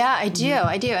mean? Yeah, I do.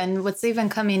 And what's even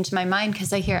coming to my mind,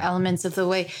 because I hear elements of the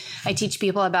way I teach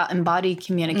people about embodied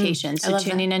communication. So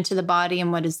tuning into the body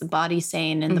and what is the body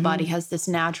saying? And the body has this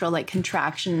natural like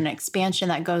contraction and expansion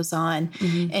that goes on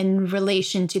in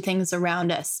relation to things around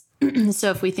us. So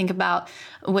if we think about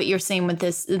what you're saying with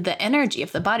this, the energy,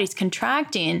 if the body's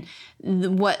contracting,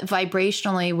 what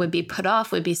vibrationally would be put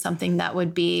off would be something that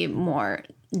would be more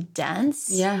dense.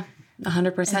 Yeah.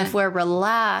 100%. And if we're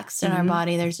relaxed in our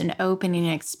body, there's an opening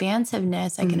and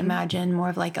expansiveness. I can imagine more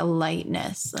of like a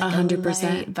lightness, like 100%. A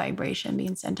light vibration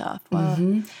being sent off. Wow.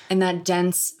 And that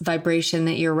dense vibration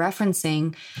that you're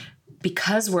referencing,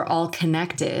 because we're all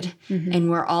connected and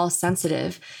we're all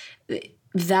sensitive,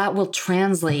 that will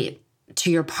translate to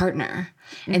your partner.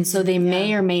 And so they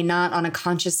may or may not on a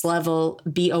conscious level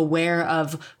be aware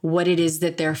of what it is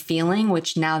that they're feeling,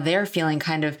 which now they're feeling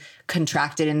kind of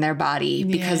contracted in their body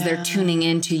because they're tuning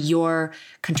into your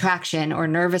contraction or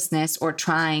nervousness or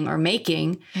trying or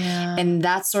making. And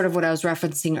that's sort of what I was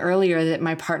referencing earlier, that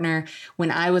my partner,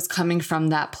 when I was coming from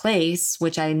that place,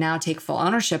 which I now take full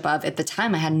ownership of, at the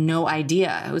time I had no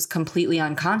idea. I was completely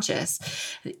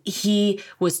unconscious. He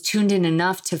was tuned in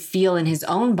enough to feel in his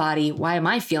own body, why am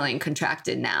I feeling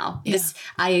contracted now?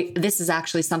 This is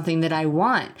actually something that I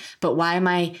want, but why am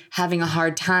I having a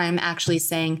hard time actually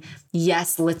saying,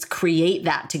 yes, let's create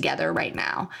that together right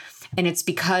now? And it's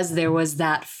because there was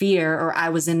that fear, or I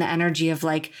was in the energy of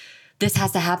like, this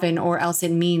has to happen or else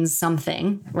it means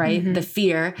something, right? The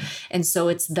fear. And so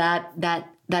it's that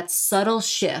subtle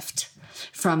shift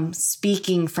from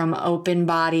speaking from open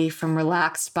body, from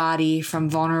relaxed body, from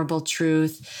vulnerable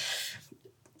truth,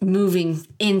 moving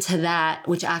into that,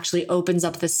 which actually opens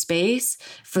up the space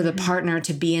for the partner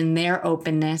to be in their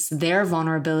openness, their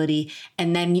vulnerability,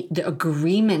 and then the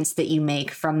agreements that you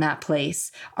make from that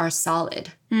place are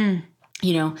solid.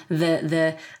 You know,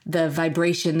 the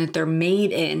vibration that they're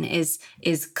made in is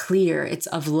clear. It's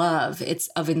of love. It's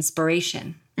of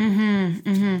inspiration.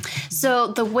 So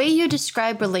the way you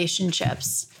describe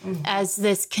relationships as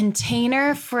this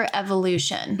container for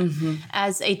evolution,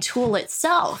 as a tool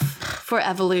itself for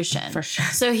evolution. For sure.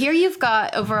 So here you've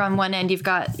got, over on one end, you've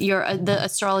got the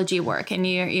astrology work, and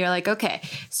you're like, okay,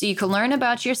 so you can learn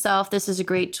about yourself. This is a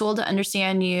great tool to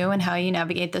understand you and how you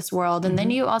navigate this world. And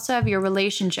then you also have your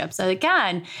relationships,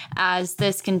 again, as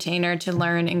this container to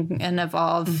learn and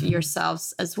evolve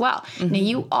yourselves as well. Now,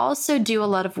 you also do a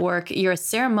lot of work. You're a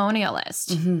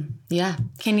ceremonialist. Yeah.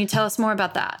 Can you tell us more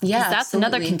about that? Yeah, that's absolutely.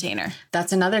 another container.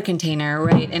 That's another container,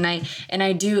 right? And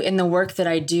I do, in the work that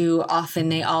I do, often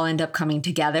they all end up coming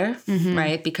together,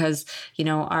 right? Because, you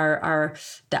know,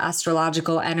 the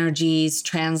astrological energies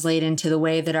translate into the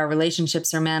way that our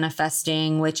relationships are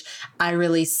manifesting, which I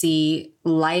really see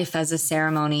life as a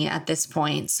ceremony at this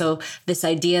point. So this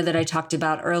idea that I talked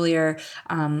about earlier,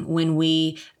 when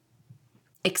we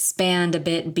expand a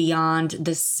bit beyond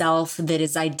the self that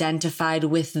is identified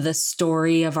with the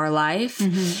story of our life,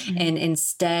 and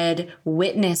instead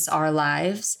witness our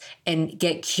lives and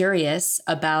get curious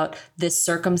about the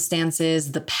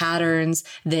circumstances, the patterns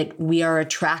that we are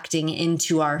attracting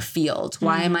into our field.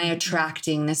 Why am I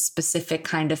attracting this specific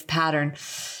kind of pattern?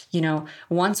 You know,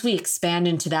 once we expand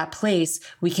into that place,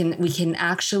 we can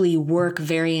actually work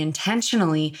very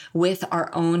intentionally with our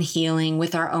own healing,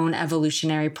 with our own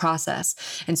evolutionary process.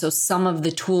 And so some of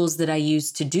the tools that I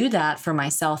use to do that for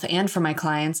myself and for my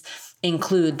clients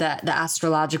include the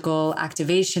astrological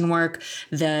activation work,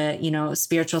 the, you know,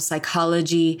 spiritual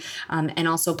psychology, and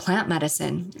also plant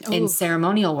medicine and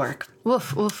ceremonial work.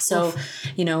 Woof, woof, So, woof.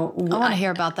 you know, I want to hear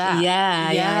about that.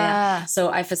 Yeah. So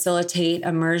I facilitate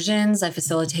immersions. I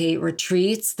facilitate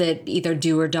retreats that either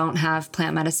do or don't have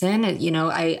plant medicine. You know,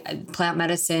 plant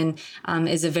medicine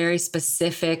is a very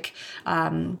specific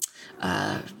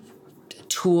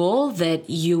tool that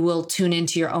you will tune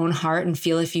into your own heart and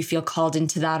feel if you feel called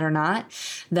into that or not.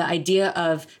 The idea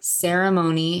of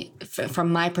ceremony,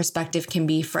 from my perspective, can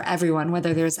be for everyone,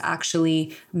 whether there's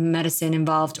actually medicine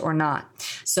involved or not.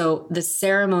 So the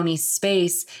ceremony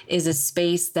space is a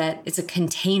space that it's a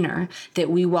container that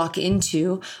we walk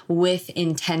into with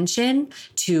intention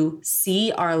to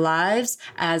see our lives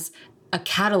as a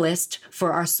catalyst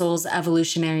for our soul's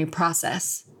evolutionary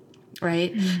process.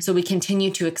 Right? So we continue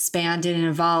to expand and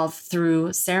evolve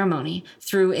through ceremony,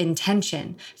 through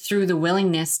intention, through the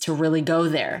willingness to really go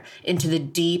there into the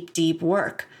deep, deep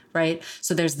work. Right?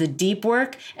 So there's the deep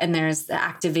work and there's the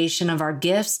activation of our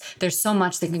gifts. There's so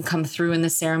much that can come through in the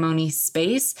ceremony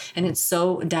space, and it's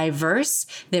so diverse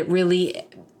that really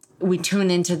we tune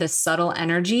into the subtle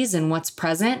energies and what's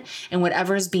present, and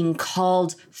whatever is being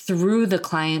called through the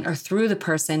client or through the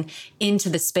person into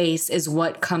the space is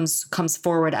what comes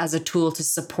forward as a tool to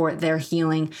support their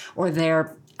healing or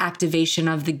their activation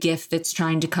of the gift that's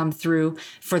trying to come through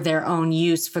for their own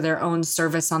use, for their own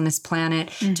service on this planet,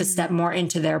 to step more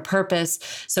into their purpose.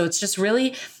 So it's just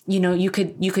really, you know, you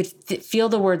could feel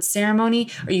the word ceremony,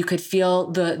 or you could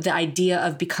feel the idea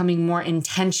of becoming more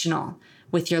intentional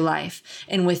with your life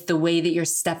and with the way that you're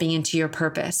stepping into your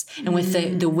purpose and with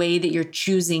the way that you're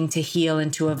choosing to heal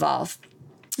and to evolve.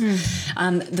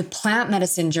 The plant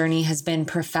medicine journey has been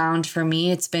profound for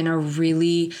me. It's been a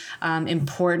really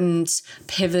important,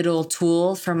 pivotal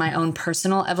tool for my own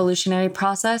personal evolutionary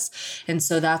process. And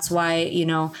so that's why, you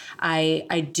know,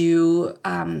 I do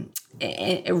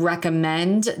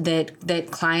recommend that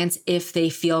clients, if they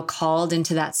feel called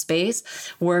into that space,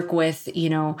 work with, you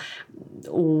know,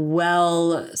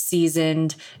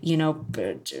 well-seasoned, you know,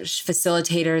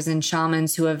 facilitators and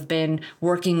shamans who have been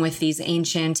working with these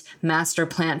ancient master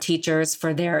plant teachers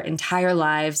for their entire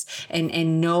lives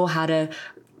and know how to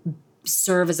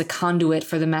serve as a conduit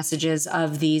for the messages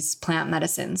of these plant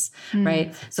medicines,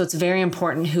 right? So it's very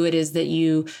important who it is that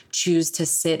you choose to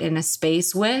sit in a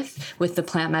space with the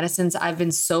plant medicines. I've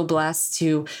been so blessed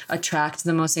to attract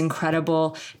the most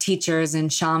incredible teachers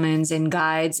and shamans and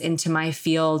guides into my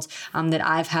field that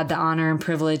I've had the honor and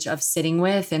privilege of sitting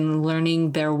with and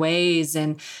learning their ways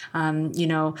and, you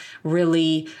know,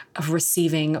 really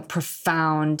receiving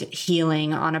profound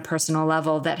healing on a personal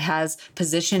level that has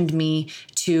positioned me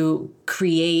to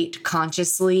create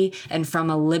consciously and from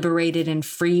a liberated and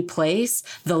free place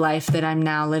the life that I'm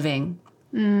now living.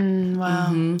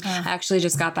 Wow. I actually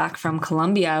just got back from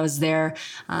Colombia. I was there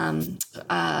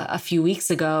a few weeks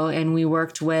ago, and we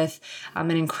worked with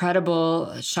an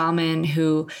incredible shaman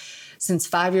who, since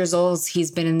 5 years old,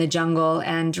 he's been in the jungle,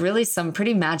 and really some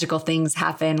pretty magical things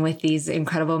happen with these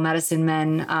incredible medicine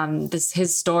men.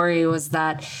 His story was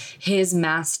that his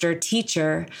master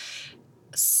teacher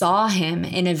saw him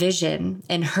in a vision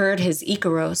and heard his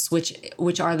Icaros,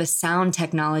 which are the sound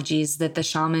technologies that the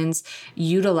shamans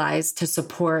utilize to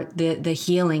support the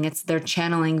healing. They're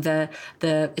channeling the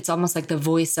it's almost like the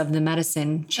voice of the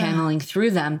medicine channeling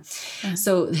through them.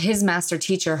 So his master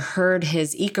teacher heard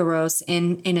his Icaros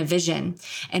in a vision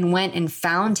and went and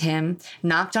found him,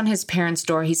 knocked on his parents'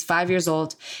 door. He's 5 years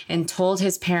old, and told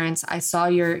his parents, "I saw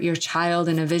your child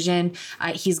in a vision.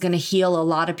 He's going to heal a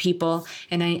lot of people,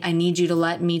 and I need you to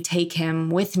let me take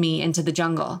him with me into the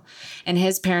jungle." And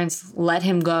his parents let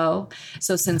him go.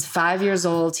 So since 5 years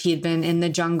old, he had been in the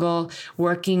jungle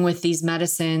working with these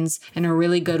medicines in a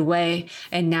really good way.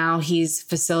 And now he's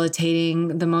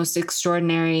facilitating the most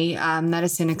extraordinary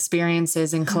medicine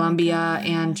experiences in Colombia.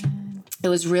 And it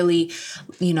was really,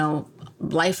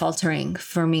 life altering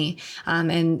for me.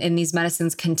 And these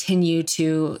medicines continue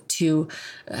to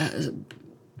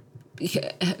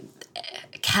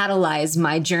catalyze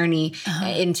my journey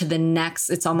into the next.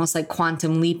 It's almost like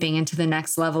quantum leaping into the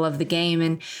next level of the game.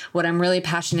 And what I'm really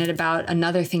passionate about,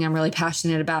 another thing I'm really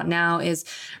passionate about now, is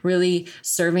really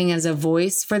serving as a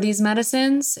voice for these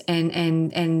medicines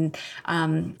and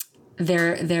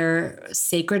their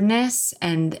sacredness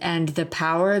and the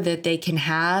power that they can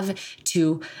have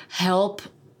to help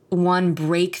one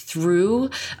break through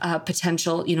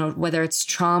potential, whether it's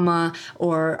trauma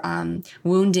or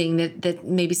wounding that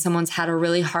maybe someone's had a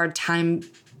really hard time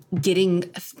getting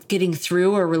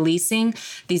through or releasing.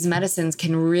 These medicines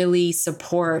can really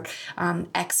support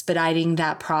expediting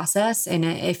that process, and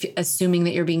if assuming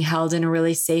that you're being held in a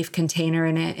really safe container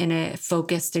in a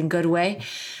focused and good way,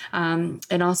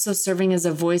 and also serving as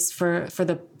a voice for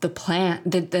the plant,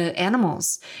 the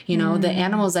animals. The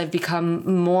animals, I've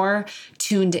become more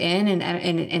tuned in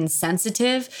and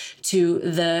sensitive to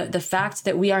the fact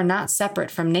that we are not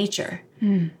separate from nature.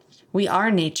 We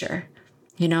are nature.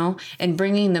 And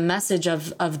bringing the message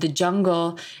of the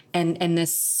jungle and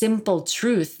this simple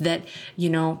truth that,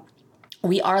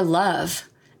 we are love,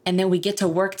 and that we get to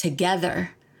work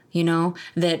together,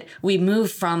 that we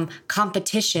move from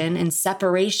competition and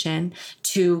separation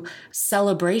to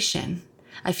celebration.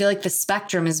 I feel like the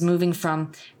spectrum is moving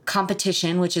from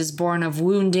competition, which is born of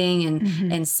wounding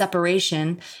and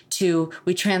separation, to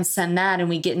we transcend that and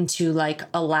we get into like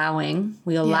allowing.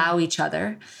 We allow each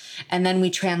other. And then we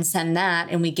transcend that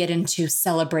and we get into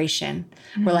celebration.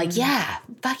 We're like, yeah,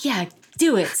 fuck yeah,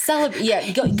 do it. Celebrate. Yeah,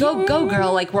 go,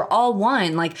 girl. Like, we're all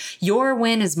one. Like, your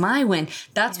win is my win.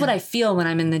 That's what I feel when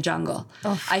I'm in the jungle.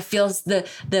 Oh. I feel the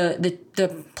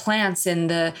plants and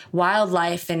the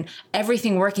wildlife and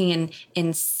everything working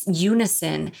in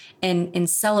unison and in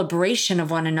celebration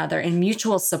of one another and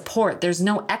mutual support. There's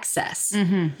no excess.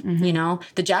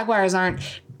 The jaguars aren't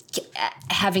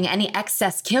having any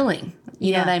excess killing.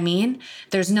 You know what I mean?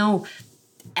 There's no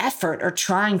effort or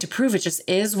trying to prove. It just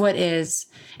is what is,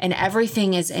 and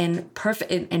everything is in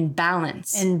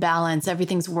balance. In balance,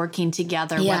 everything's working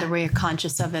together, whether we're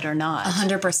conscious of it or not.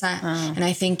 100%. And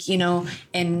I think in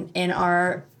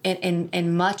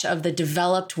much of the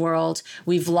developed world,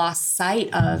 we've lost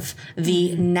sight of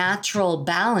the natural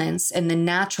balance and the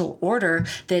natural order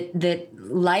that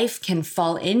life can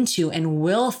fall into and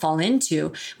will fall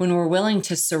into when we're willing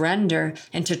to surrender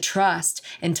and to trust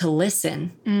and to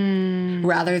listen,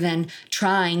 rather than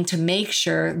trying to make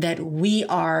sure that we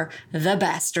are the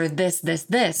best or this,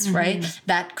 right?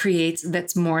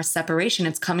 That's more separation.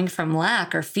 It's coming from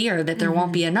lack or fear that there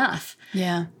won't be enough.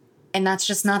 Yeah. And that's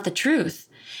just not the truth.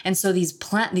 And so these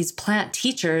plant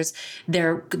teachers,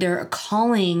 they're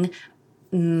calling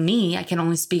me, I can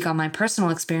only speak on my personal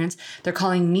experience, they're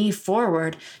calling me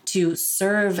forward to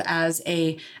serve as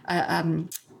a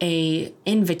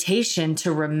invitation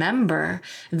to remember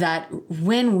that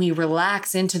when we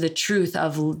relax into the truth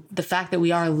of the fact that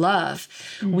we are love,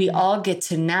 we all get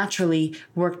to naturally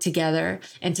work together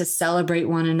and to celebrate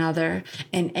one another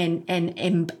and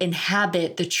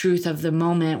inhabit the truth of the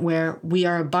moment where we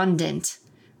are abundant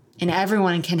and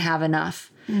everyone can have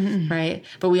enough, right?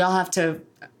 But we all have to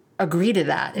agree to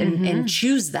that and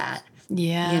choose that.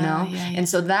 Yeah. And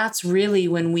so that's really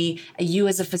when you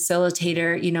as a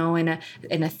facilitator,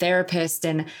 and a therapist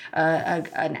and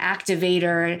an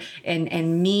activator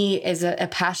and me as a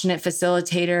passionate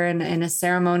facilitator and a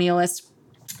ceremonialist,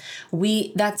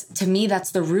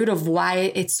 that's the root of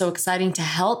why it's so exciting to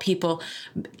help people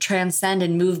transcend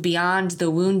and move beyond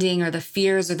the wounding or the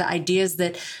fears or the ideas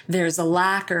that there's a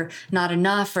lack or not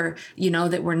enough, or,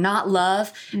 that we're not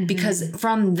love. Because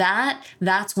from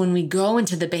that's when we go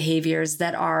into the behaviors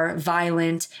that are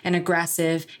violent and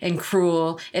aggressive and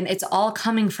cruel. And it's all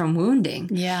coming from wounding.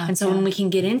 Yeah. And so when we can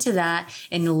get into that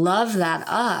and love that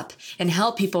up and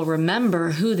help people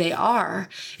remember who they are,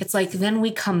 it's like then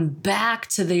we come back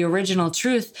to the original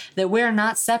truth that we're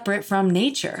not separate from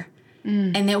nature.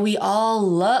 And that we can all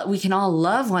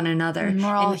love one another. And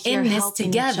we're all and here in this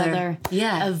helping together. each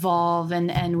other evolve,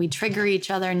 and we trigger each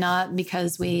other not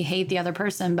because we hate the other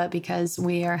person, but because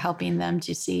we are helping them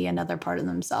to see another part of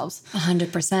themselves.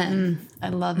 100%. I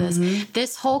love this.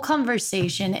 This whole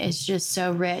conversation is just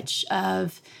so rich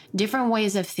of different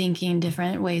ways of thinking,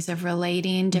 different ways of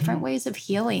relating, different ways of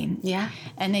healing. Yeah.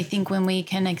 And I think when we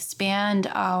can expand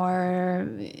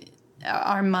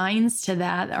our minds to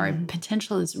that, our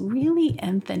potential is really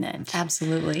infinite.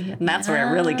 Absolutely. And that's where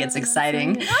it really gets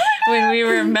exciting. When we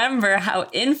remember how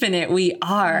infinite we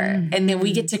are and that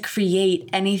we get to create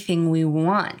anything we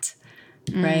want.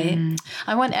 Right?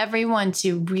 I want everyone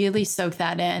to really soak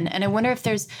that in. And I wonder if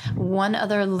there's one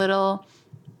other little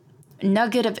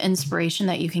nugget of inspiration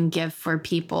that you can give for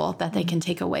people that they can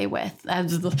take away with.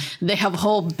 They have a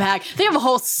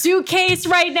whole suitcase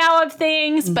right now of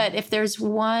things, but if there's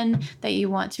one that you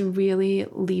want to really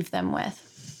leave them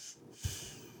with.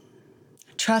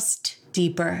 Trust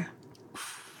deeper.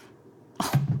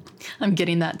 I'm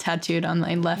getting that tattooed on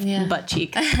my left butt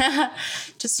cheek.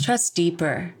 Just trust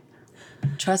deeper.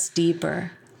 Trust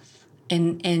deeper.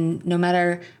 And no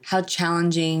matter how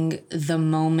challenging the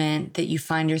moment that you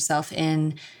find yourself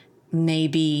in may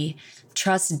be,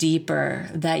 trust deeper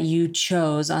that you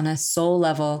chose on a soul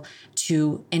level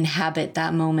to inhabit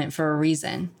that moment for a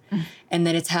reason, and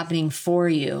that it's happening for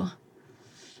you.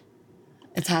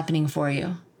 It's happening for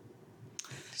you.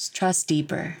 Just trust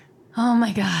deeper. Oh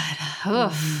my God.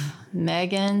 Oof.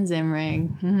 Megan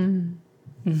Zimring.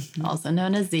 Also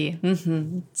known as Z.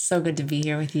 So good to be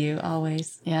here with you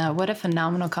always. Yeah, what a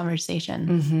phenomenal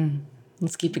conversation.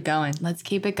 Let's keep it going. Let's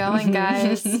keep it going,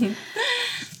 guys.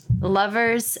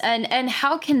 Lovers, and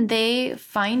how can they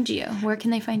find you? Where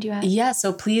can they find you at? Yeah,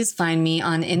 so please find me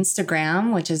on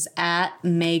Instagram, which is at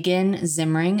Megan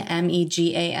Zimring,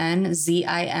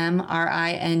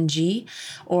 MEGANZIMRING,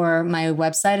 or my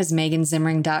website is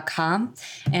meganzimring.com.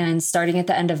 And starting at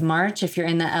the end of March, if you're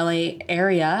in the LA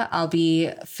area, I'll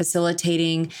be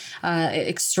facilitating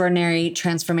extraordinary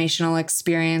transformational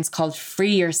experience called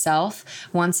Free Yourself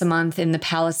once a month in the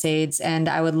Palisades. And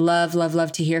I would love, love,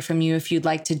 love to hear from you. If you'd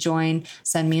like to join,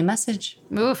 send me a message.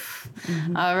 Oof.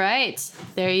 All right.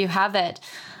 There you have it.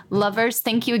 Lovers,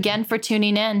 thank you again for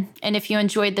tuning in. And if you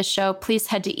enjoyed the show, please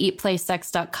head to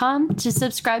eatplaysex.com to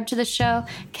subscribe to the show,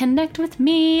 connect with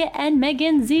me and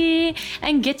Megan Z,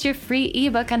 and get your free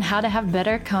ebook on how to have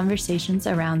better conversations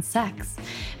around sex.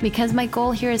 Because my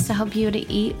goal here is to help you to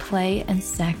eat, play, and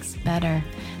sex better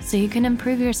so you can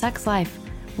improve your sex life,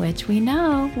 which we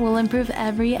know will improve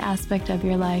every aspect of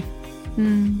your life.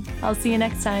 I'll see you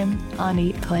next time on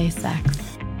Eat, Play, Sex.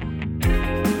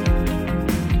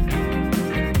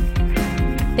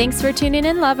 Thanks for tuning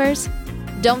in, lovers.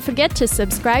 Don't forget to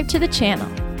subscribe to the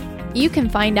channel. You can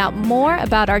find out more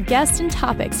about our guests and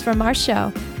topics from our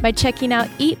show by checking out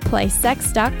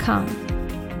eatplaysex.com.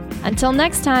 Until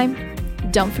next time,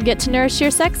 don't forget to nourish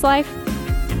your sex life.